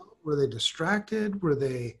stressed right. out? Were they distracted? Were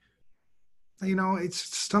they, it's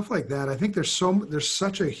stuff like that. I think there's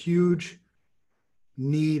such a huge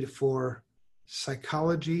need for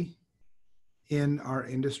psychology in our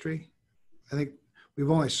industry. I think we've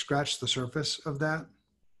only scratched the surface of that.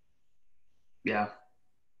 Yeah,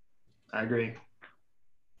 I agree.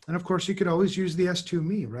 And of course, you could always use the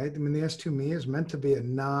S2Me, right? The S2Me is meant to be a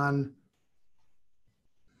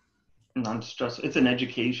Non-stress. It's an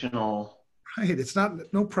educational. right. It's not,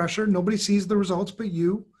 no pressure. Nobody sees the results but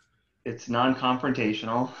you. It's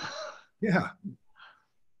non-confrontational. Yeah.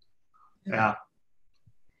 Yeah.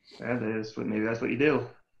 Yeah, that is what. Maybe that's what you do.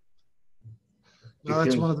 If you're Well,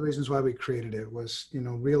 that's feeling. one of the reasons why we created it was,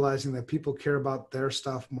 realizing that people care about their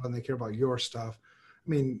stuff more than they care about your stuff.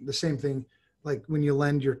 The same thing, like when you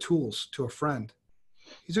lend your tools to a friend,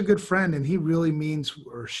 he's a good friend and he really means,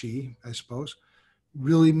 or she, I suppose,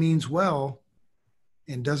 really means well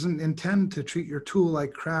and doesn't intend to treat your tool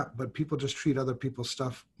like crap, but people just treat other people's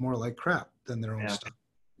stuff more like crap than their own Yeah. stuff,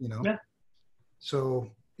 you know? Yeah.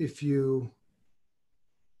 So if you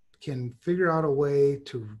can figure out a way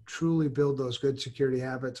to truly build those good security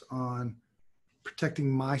habits on protecting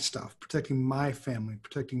my stuff, protecting my family,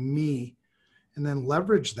 protecting me, and then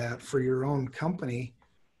leverage that for your own company,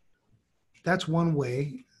 that's one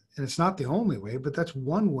way. And it's not the only way, but that's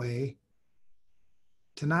one way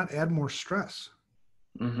to not add more stress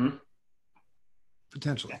Hmm.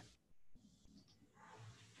 potentially.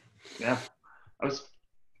 Yeah. Yeah.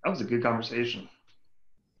 that was a good conversation.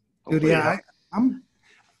 Dude, Hopefully it yeah, helped. I'm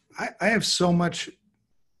I have so much,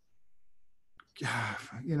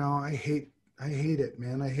 I hate it,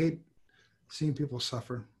 man. I hate seeing people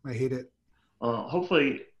suffer. I hate it. Well,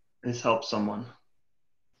 hopefully this helps someone.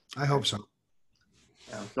 I hope so.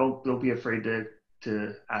 Yeah, don't be afraid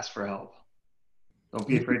to ask for help. Don't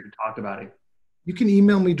be You afraid to talk about it. you can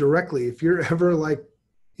email me directly if you're ever like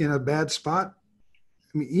in a bad spot.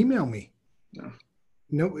 I mean, email me. Yeah,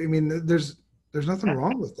 No, I mean, there's nothing yeah,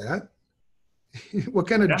 wrong with that. What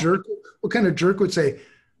kind of yeah. jerk? What kind of jerk would say,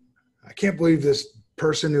 "I can't believe this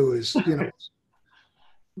person who is,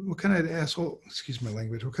 what kind of asshole? Excuse my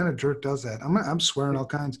language. What kind of jerk does that? I'm swearing all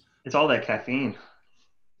kinds. It's all that caffeine.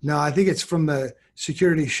 No, I think it's from the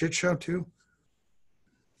security shit show too.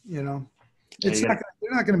 You know, Yeah, it's you not. got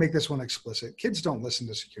They're not going to make this one explicit. Kids don't listen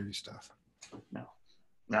to security stuff. no,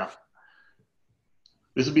 no.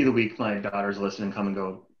 This will be the week my daughter's listening, come and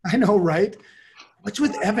go. I know, right? What's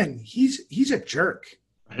with Evan? He's a jerk.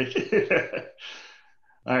 Right?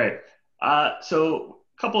 All right. So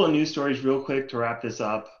a couple of news stories real quick to wrap this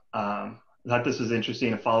up. I thought this was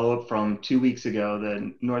interesting. A follow up from 2 weeks ago.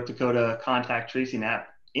 The North Dakota contact tracing app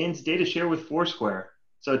ends data share with Foursquare.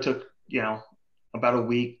 So it took about a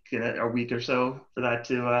week or so for that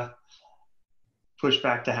to push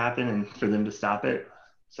back to happen and for them to stop it.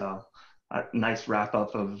 So a nice wrap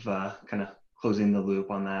up of kind of closing the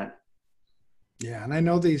loop on that. Yeah, and I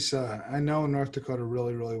know these. I know North Dakota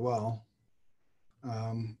really, really well.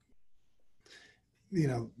 Um,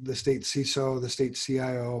 the state CISO, the state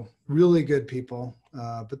CIO, really good people.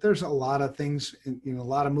 But there's a lot of things, a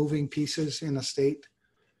lot of moving pieces in a state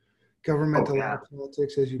government, Oh a lot yeah, of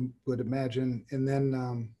politics, as you would imagine. And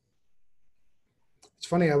then it's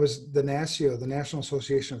funny, I was the NASCIO, the National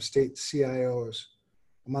Association of State CIOs.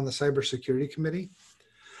 I'm on the cybersecurity committee.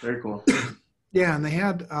 very cool. Yeah, and they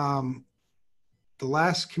had the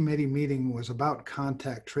last committee meeting was about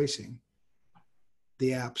contact tracing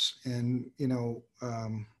the apps, and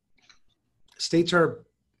states are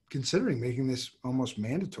considering making this almost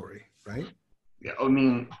mandatory, right? Yeah, I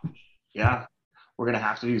mean, yeah, we're gonna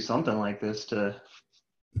have to do something like this to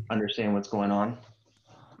understand what's going on,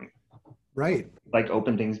 Right. like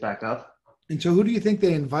open things back up. And so, who do you think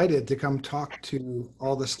they invited to come talk to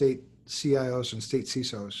all the state CIOs and state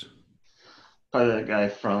CISOs? Probably that guy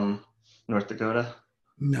from North Dakota.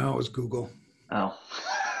 No, it was Google. Oh,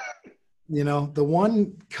 The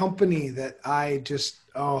one company that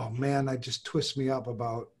oh man, I just twist me up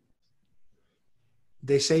about.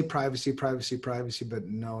 They say privacy, privacy, privacy, but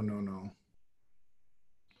no, no, no.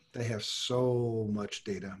 They have so much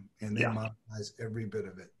data and they yeah, monetize every bit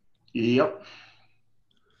of it. yep,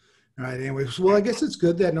 All right. Anyways, well, I guess it's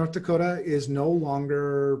good that North Dakota is no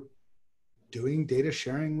longer doing data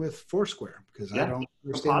sharing with Foursquare because I yeah. don't A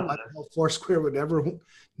understand why positive. Foursquare would ever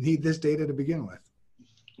need this data to begin with.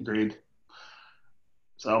 Agreed.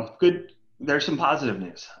 So good. There's some positive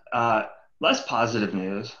news. Less positive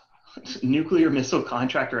news. Nuclear missile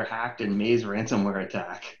contractor hacked in May's ransomware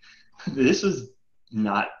attack. This was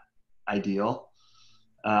not ideal.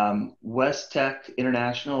 West Tech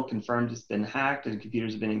International confirmed it's been hacked and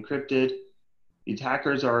computers have been encrypted. The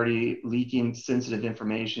attackers are already leaking sensitive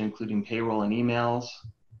information, including payroll and emails.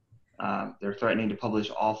 They're threatening to publish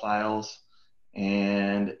all files,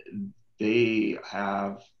 and they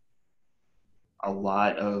have a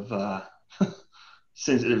lot of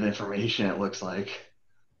sensitive information, it looks like.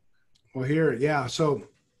 Well, here, yeah. So,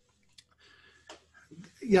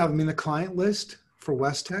 yeah, I mean, the client list for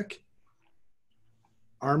West Tech,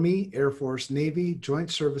 Army, Air Force, Navy,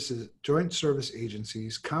 Joint Service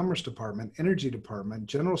Agencies, Commerce Department, Energy Department,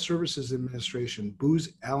 General Services Administration, Booz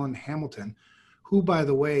Allen Hamilton, who, by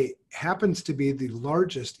the way, happens to be the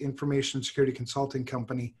largest information security consulting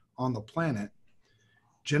company on the planet,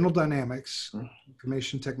 General Dynamics,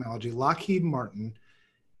 Information Technology, Lockheed Martin.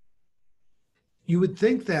 You would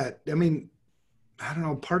think that, I mean, I don't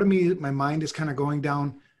know, part of me, my mind is kind of going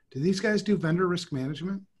down, do these guys do vendor risk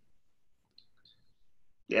management?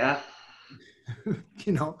 Yeah. I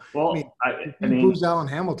mean, Well, I mean, Booz Allen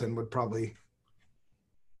Hamilton would probably,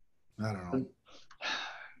 I don't know.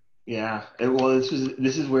 yeah. Well, this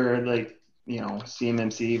is where like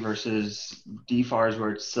CMMC versus DFARS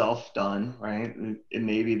where it's self done, right? And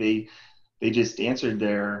maybe they just answered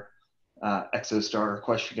their ExoStar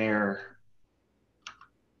questionnaire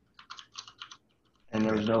and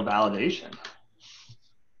there was no validation.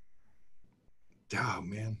 Oh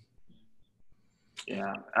man.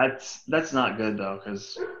 Yeah, that's not good though,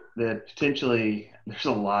 because potentially there's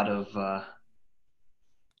a lot of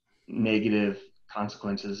negative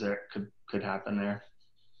consequences that could happen there.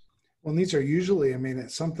 Well, these are usually, I mean,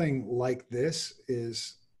 it's something like this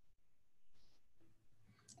is,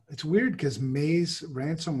 it's weird because Maze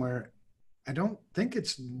ransomware, I don't think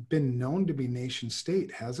it's been known to be nation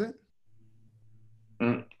state, has it?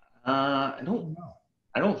 Mm. I I don't don't know.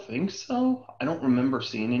 I don't think so. I don't remember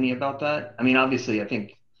seeing any about that. I mean, obviously, I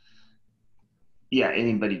think yeah,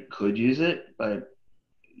 anybody could use it, but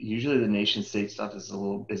usually the nation state stuff is a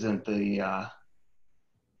little isn't the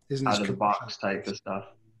Isn't as out of the commercial box as type this? of stuff.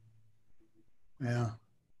 Yeah.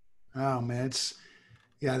 Oh man, it's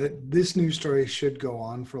yeah. This news story should go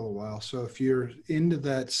on for a while. So if you're into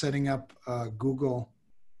that, setting up Google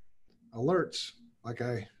alerts, like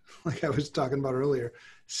I like I was talking about earlier,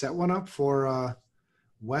 set one up for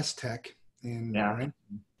West Tech in Yeah,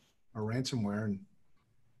 ransomware, and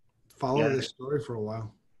follow yeah. this story for a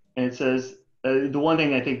while. And it says the one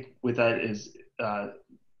thing I think with that is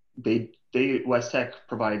they West Tech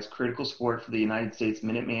provides critical support for the United States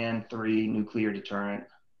Minuteman III nuclear deterrent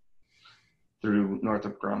through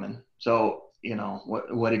Northrop Grumman. So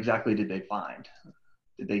what exactly did they find?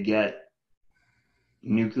 Did they get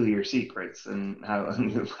nuclear secrets and how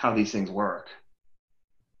how these things work?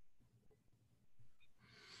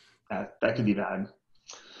 That could be bad.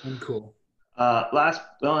 Uncool. Last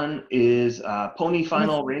one is Pony And if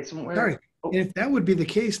Final ransomware. sorry, Oh, and if that would be the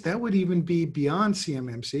case, that would even be beyond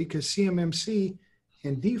CMMC because CMMC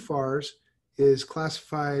and DFARS is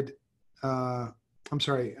classified. I'm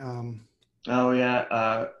sorry, oh yeah,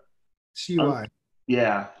 un- CUI,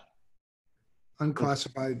 yeah,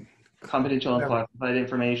 unclassified. confidential and Whatever. classified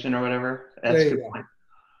information or whatever. That's There a you good go. point.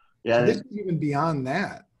 So this Yeah, is even beyond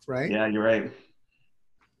that, right? yeah, you're right.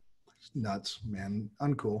 It's nuts, man.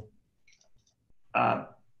 Uncool. Uh,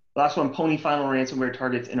 Last one, Pony Final ransomware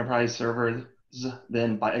targets enterprise servers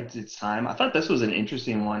then bides its time. I thought this was an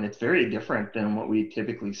interesting one. It's very different than what we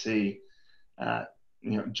typically see. Uh,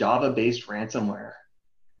 Java-based ransomware.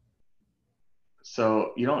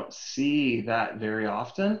 So you don't see that very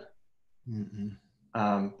often. Mm-mm.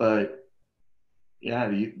 But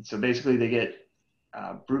yeah, so basically they get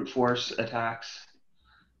brute force attacks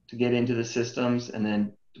to get into the systems and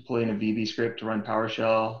then deploying a VB script to run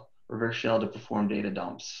PowerShell, reverse shell to perform data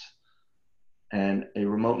dumps, and a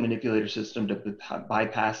remote manipulator system to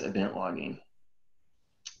bypass event logging.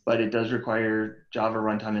 But it does require Java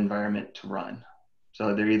runtime environment to run.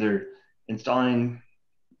 So they're either installing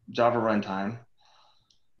Java runtime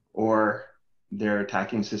or they're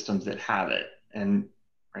attacking systems that have it. And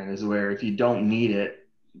right, this is where if you don't need it,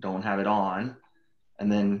 don't have it on, and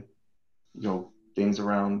then things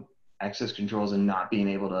around access controls and not being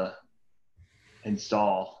able to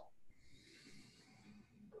install.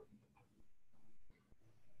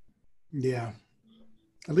 Yeah.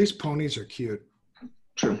 At least ponies are cute.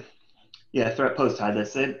 True. Yeah, threat post had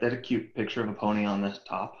this. They had a cute picture of a pony on the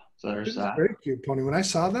top. So there's It's a that. very cute pony. When I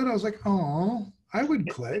saw that, I was like, oh, I would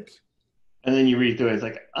click. And then you read through it, it's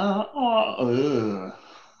like, ugh.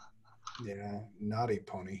 Yeah, naughty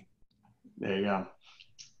pony. There you go.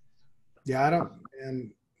 Yeah,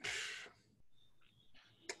 and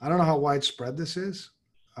I don't know how widespread this is,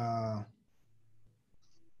 but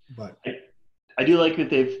I do like that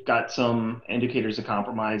they've got some indicators of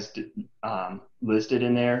compromise listed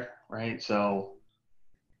in there, right? So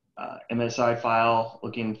MSI file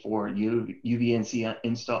looking for UVNC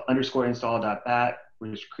install underscore install.bat,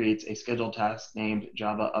 which creates a scheduled task named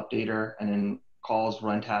Java updater, and then calls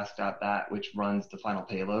run task.bat, which runs the final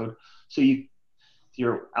payload. So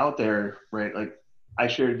you're out there, right? Like I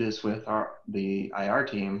shared this with the IR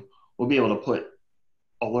team. We'll be able to put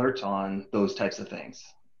alerts on those types of things,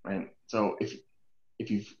 right? So if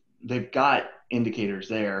you've they've got indicators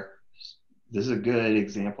there, this is a good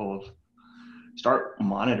example of start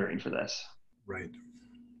monitoring for this. right.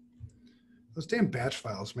 Those damn batch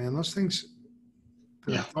files, man. Those things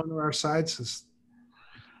been a Yeah. thorn on our side since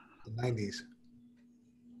the 90s.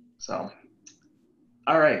 So,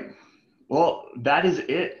 all right. Well, that is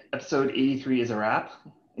it. Episode 83 is a wrap.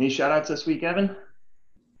 Any shout outs this week, Evan?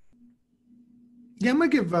 Yeah, I'm gonna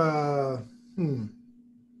give I'll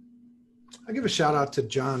give a shout out to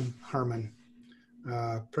John Harmon,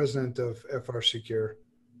 president of FRSecure.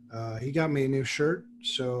 He got me a new shirt,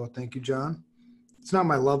 so thank you, John. It's not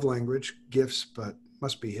my love language, gifts, but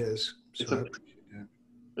must be his. So It's I a appreciate that.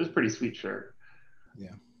 it's a pretty sweet shirt. Yeah.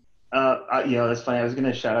 That's funny. I was going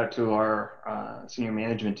to shout out to our senior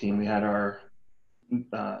management team. We had our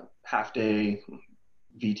half day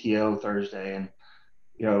VTO Thursday, and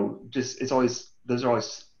just it's always those are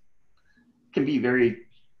always can be very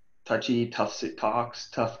touchy, tough talks,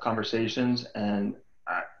 tough conversations, and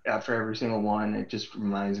after every single one, it just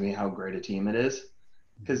reminds me how great a team it is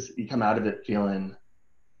because you come out of it feeling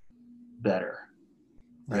better,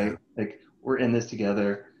 Yeah. right? Like we're in this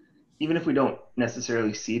together. Even if we don't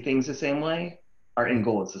necessarily see things the same way, our end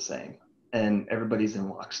goal is the same. And everybody's in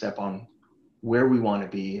lockstep on where we want to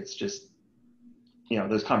be. It's just,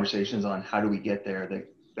 those conversations on how do we get there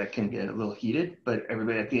that can get a little heated, but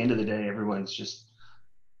everybody at the end of the day, everyone's just,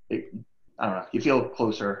 it, I don't know, you feel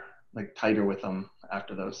closer, like tighter with them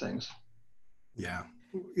after those things. Yeah.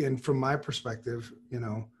 And from my perspective,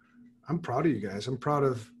 I'm proud of you guys. I'm proud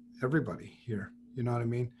of everybody here. You know what I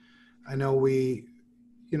mean? I know it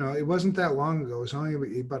wasn't that long ago. It was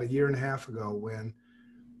only about a year and a half ago when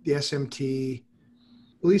the SMT,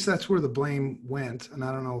 at least that's where the blame went. And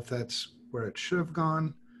I don't know if that's where it should have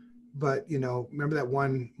gone, but remember that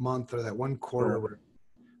 1 month or that one quarter, So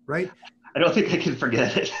right? I don't think I can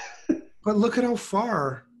forget it. But look at how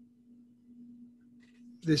far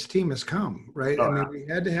this team has come, right? I Oh, mean, we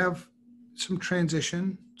had to have some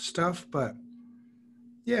transition stuff, but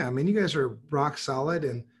yeah, I mean, you guys are rock solid,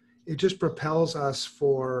 and it just propels us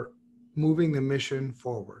for moving the mission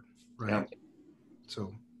forward, yeah. right?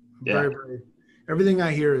 So Yeah. very, very, everything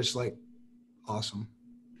I hear is like awesome.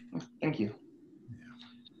 Thank you.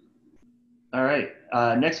 All right.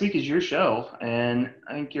 Next week is your show, and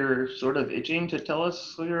I think you're sort of itching to tell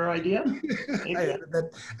us your idea. I Maybe. added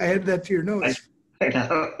that. I added that to your I, notes. I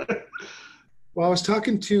know. Well, I was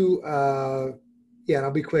talking to, yeah, and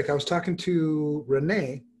I'll be quick. I was talking to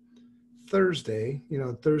Renee Thursday.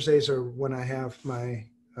 Thursdays are when I have my,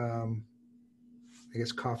 I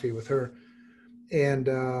guess, coffee with her. And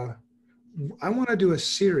I want to do a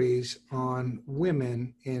series on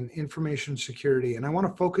women in information security. And I want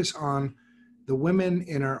to focus on the women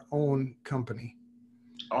in our own company.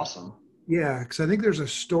 Awesome. Yeah, because I think there's a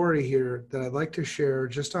story here that I'd like to share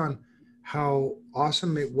just on how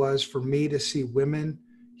awesome it was for me to see women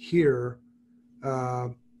here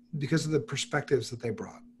because of the perspectives that they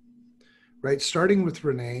brought. Right, starting with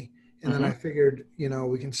Renee, and then I figured,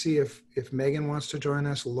 we can see if Megan wants to join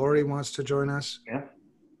us, Lori wants to join us, Yeah.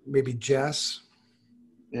 maybe Jess.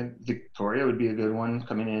 Yeah. Victoria would be a good one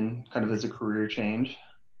coming in kind of as a career change.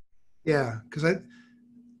 Yeah, because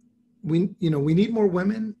we need more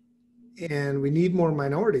women, and we need more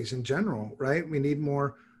minorities in general, right? We need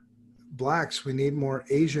more blacks, we need more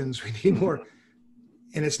Asians, we need more.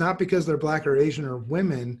 And it's not because they're black or Asian or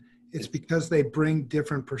women, it's because they bring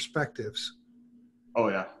different perspectives. Oh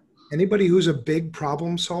yeah. Anybody who's a big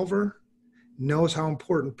problem solver knows how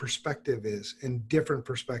important perspective is, and different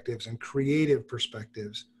perspectives and creative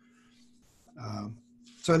perspectives.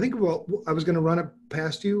 So I think, well, I was going to run it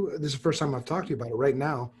past you. This is the first time I've talked to you about it right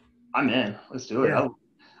now. I'm in. Let's do it. Yeah.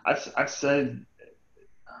 I've said,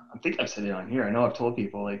 I think I've said it on here. I know I've told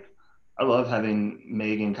people like I love having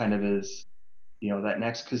Megan kind of as, that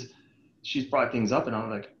next, because she's brought things up and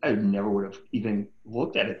I'm like, I never would have even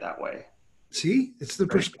looked at it that way. See, it's the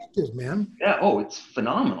Right. perspective, man. Yeah. Oh, it's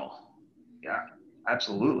phenomenal. Yeah,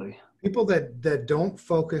 absolutely. People that don't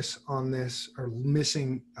focus on this are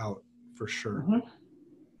missing out for sure. Hmm.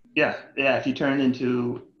 Yeah. Yeah. If you turn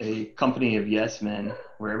into a company of yes men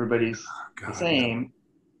where everybody's Oh, the God, yeah. same,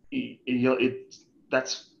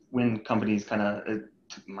 that's when companies kind of,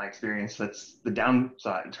 my experience, that's the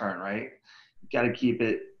downside turn, right? You got to keep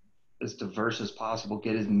it as diverse as possible,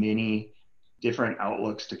 get as many different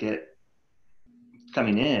outlooks to get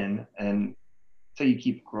coming in, and so you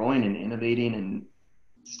keep growing and innovating and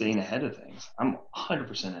staying ahead of things. I'm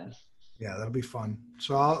 100% in. Yeah, that'll be fun.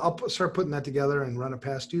 So I'll start putting that together and run it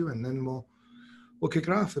past you, and then we'll kick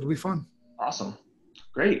it off. It'll be fun. Awesome.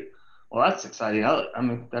 Great. Well, that's exciting. I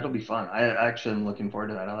mean, that'll be fun. I actually am looking forward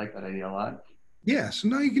to that. I like that idea a lot. Yeah. So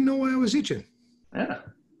now you can know why I was itching. Yeah.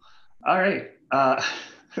 All right.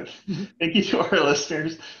 Thank you to our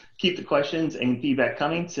listeners. Keep the questions and feedback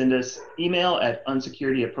coming. Send us email at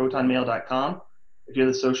unsecurity@protonmail.com. If you're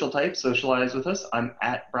the social type, socialize with us. I'm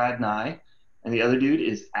at Brad Nye, and the other dude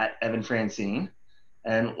is at Evan Francine.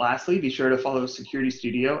 And lastly, be sure to follow Security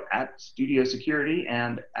Studio at Studio Security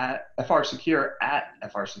and at FRSecure at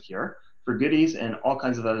FRSecure for goodies and all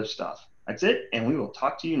kinds of other stuff. That's it, and we will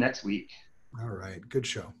talk to you next week. All right. Good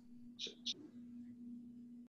show.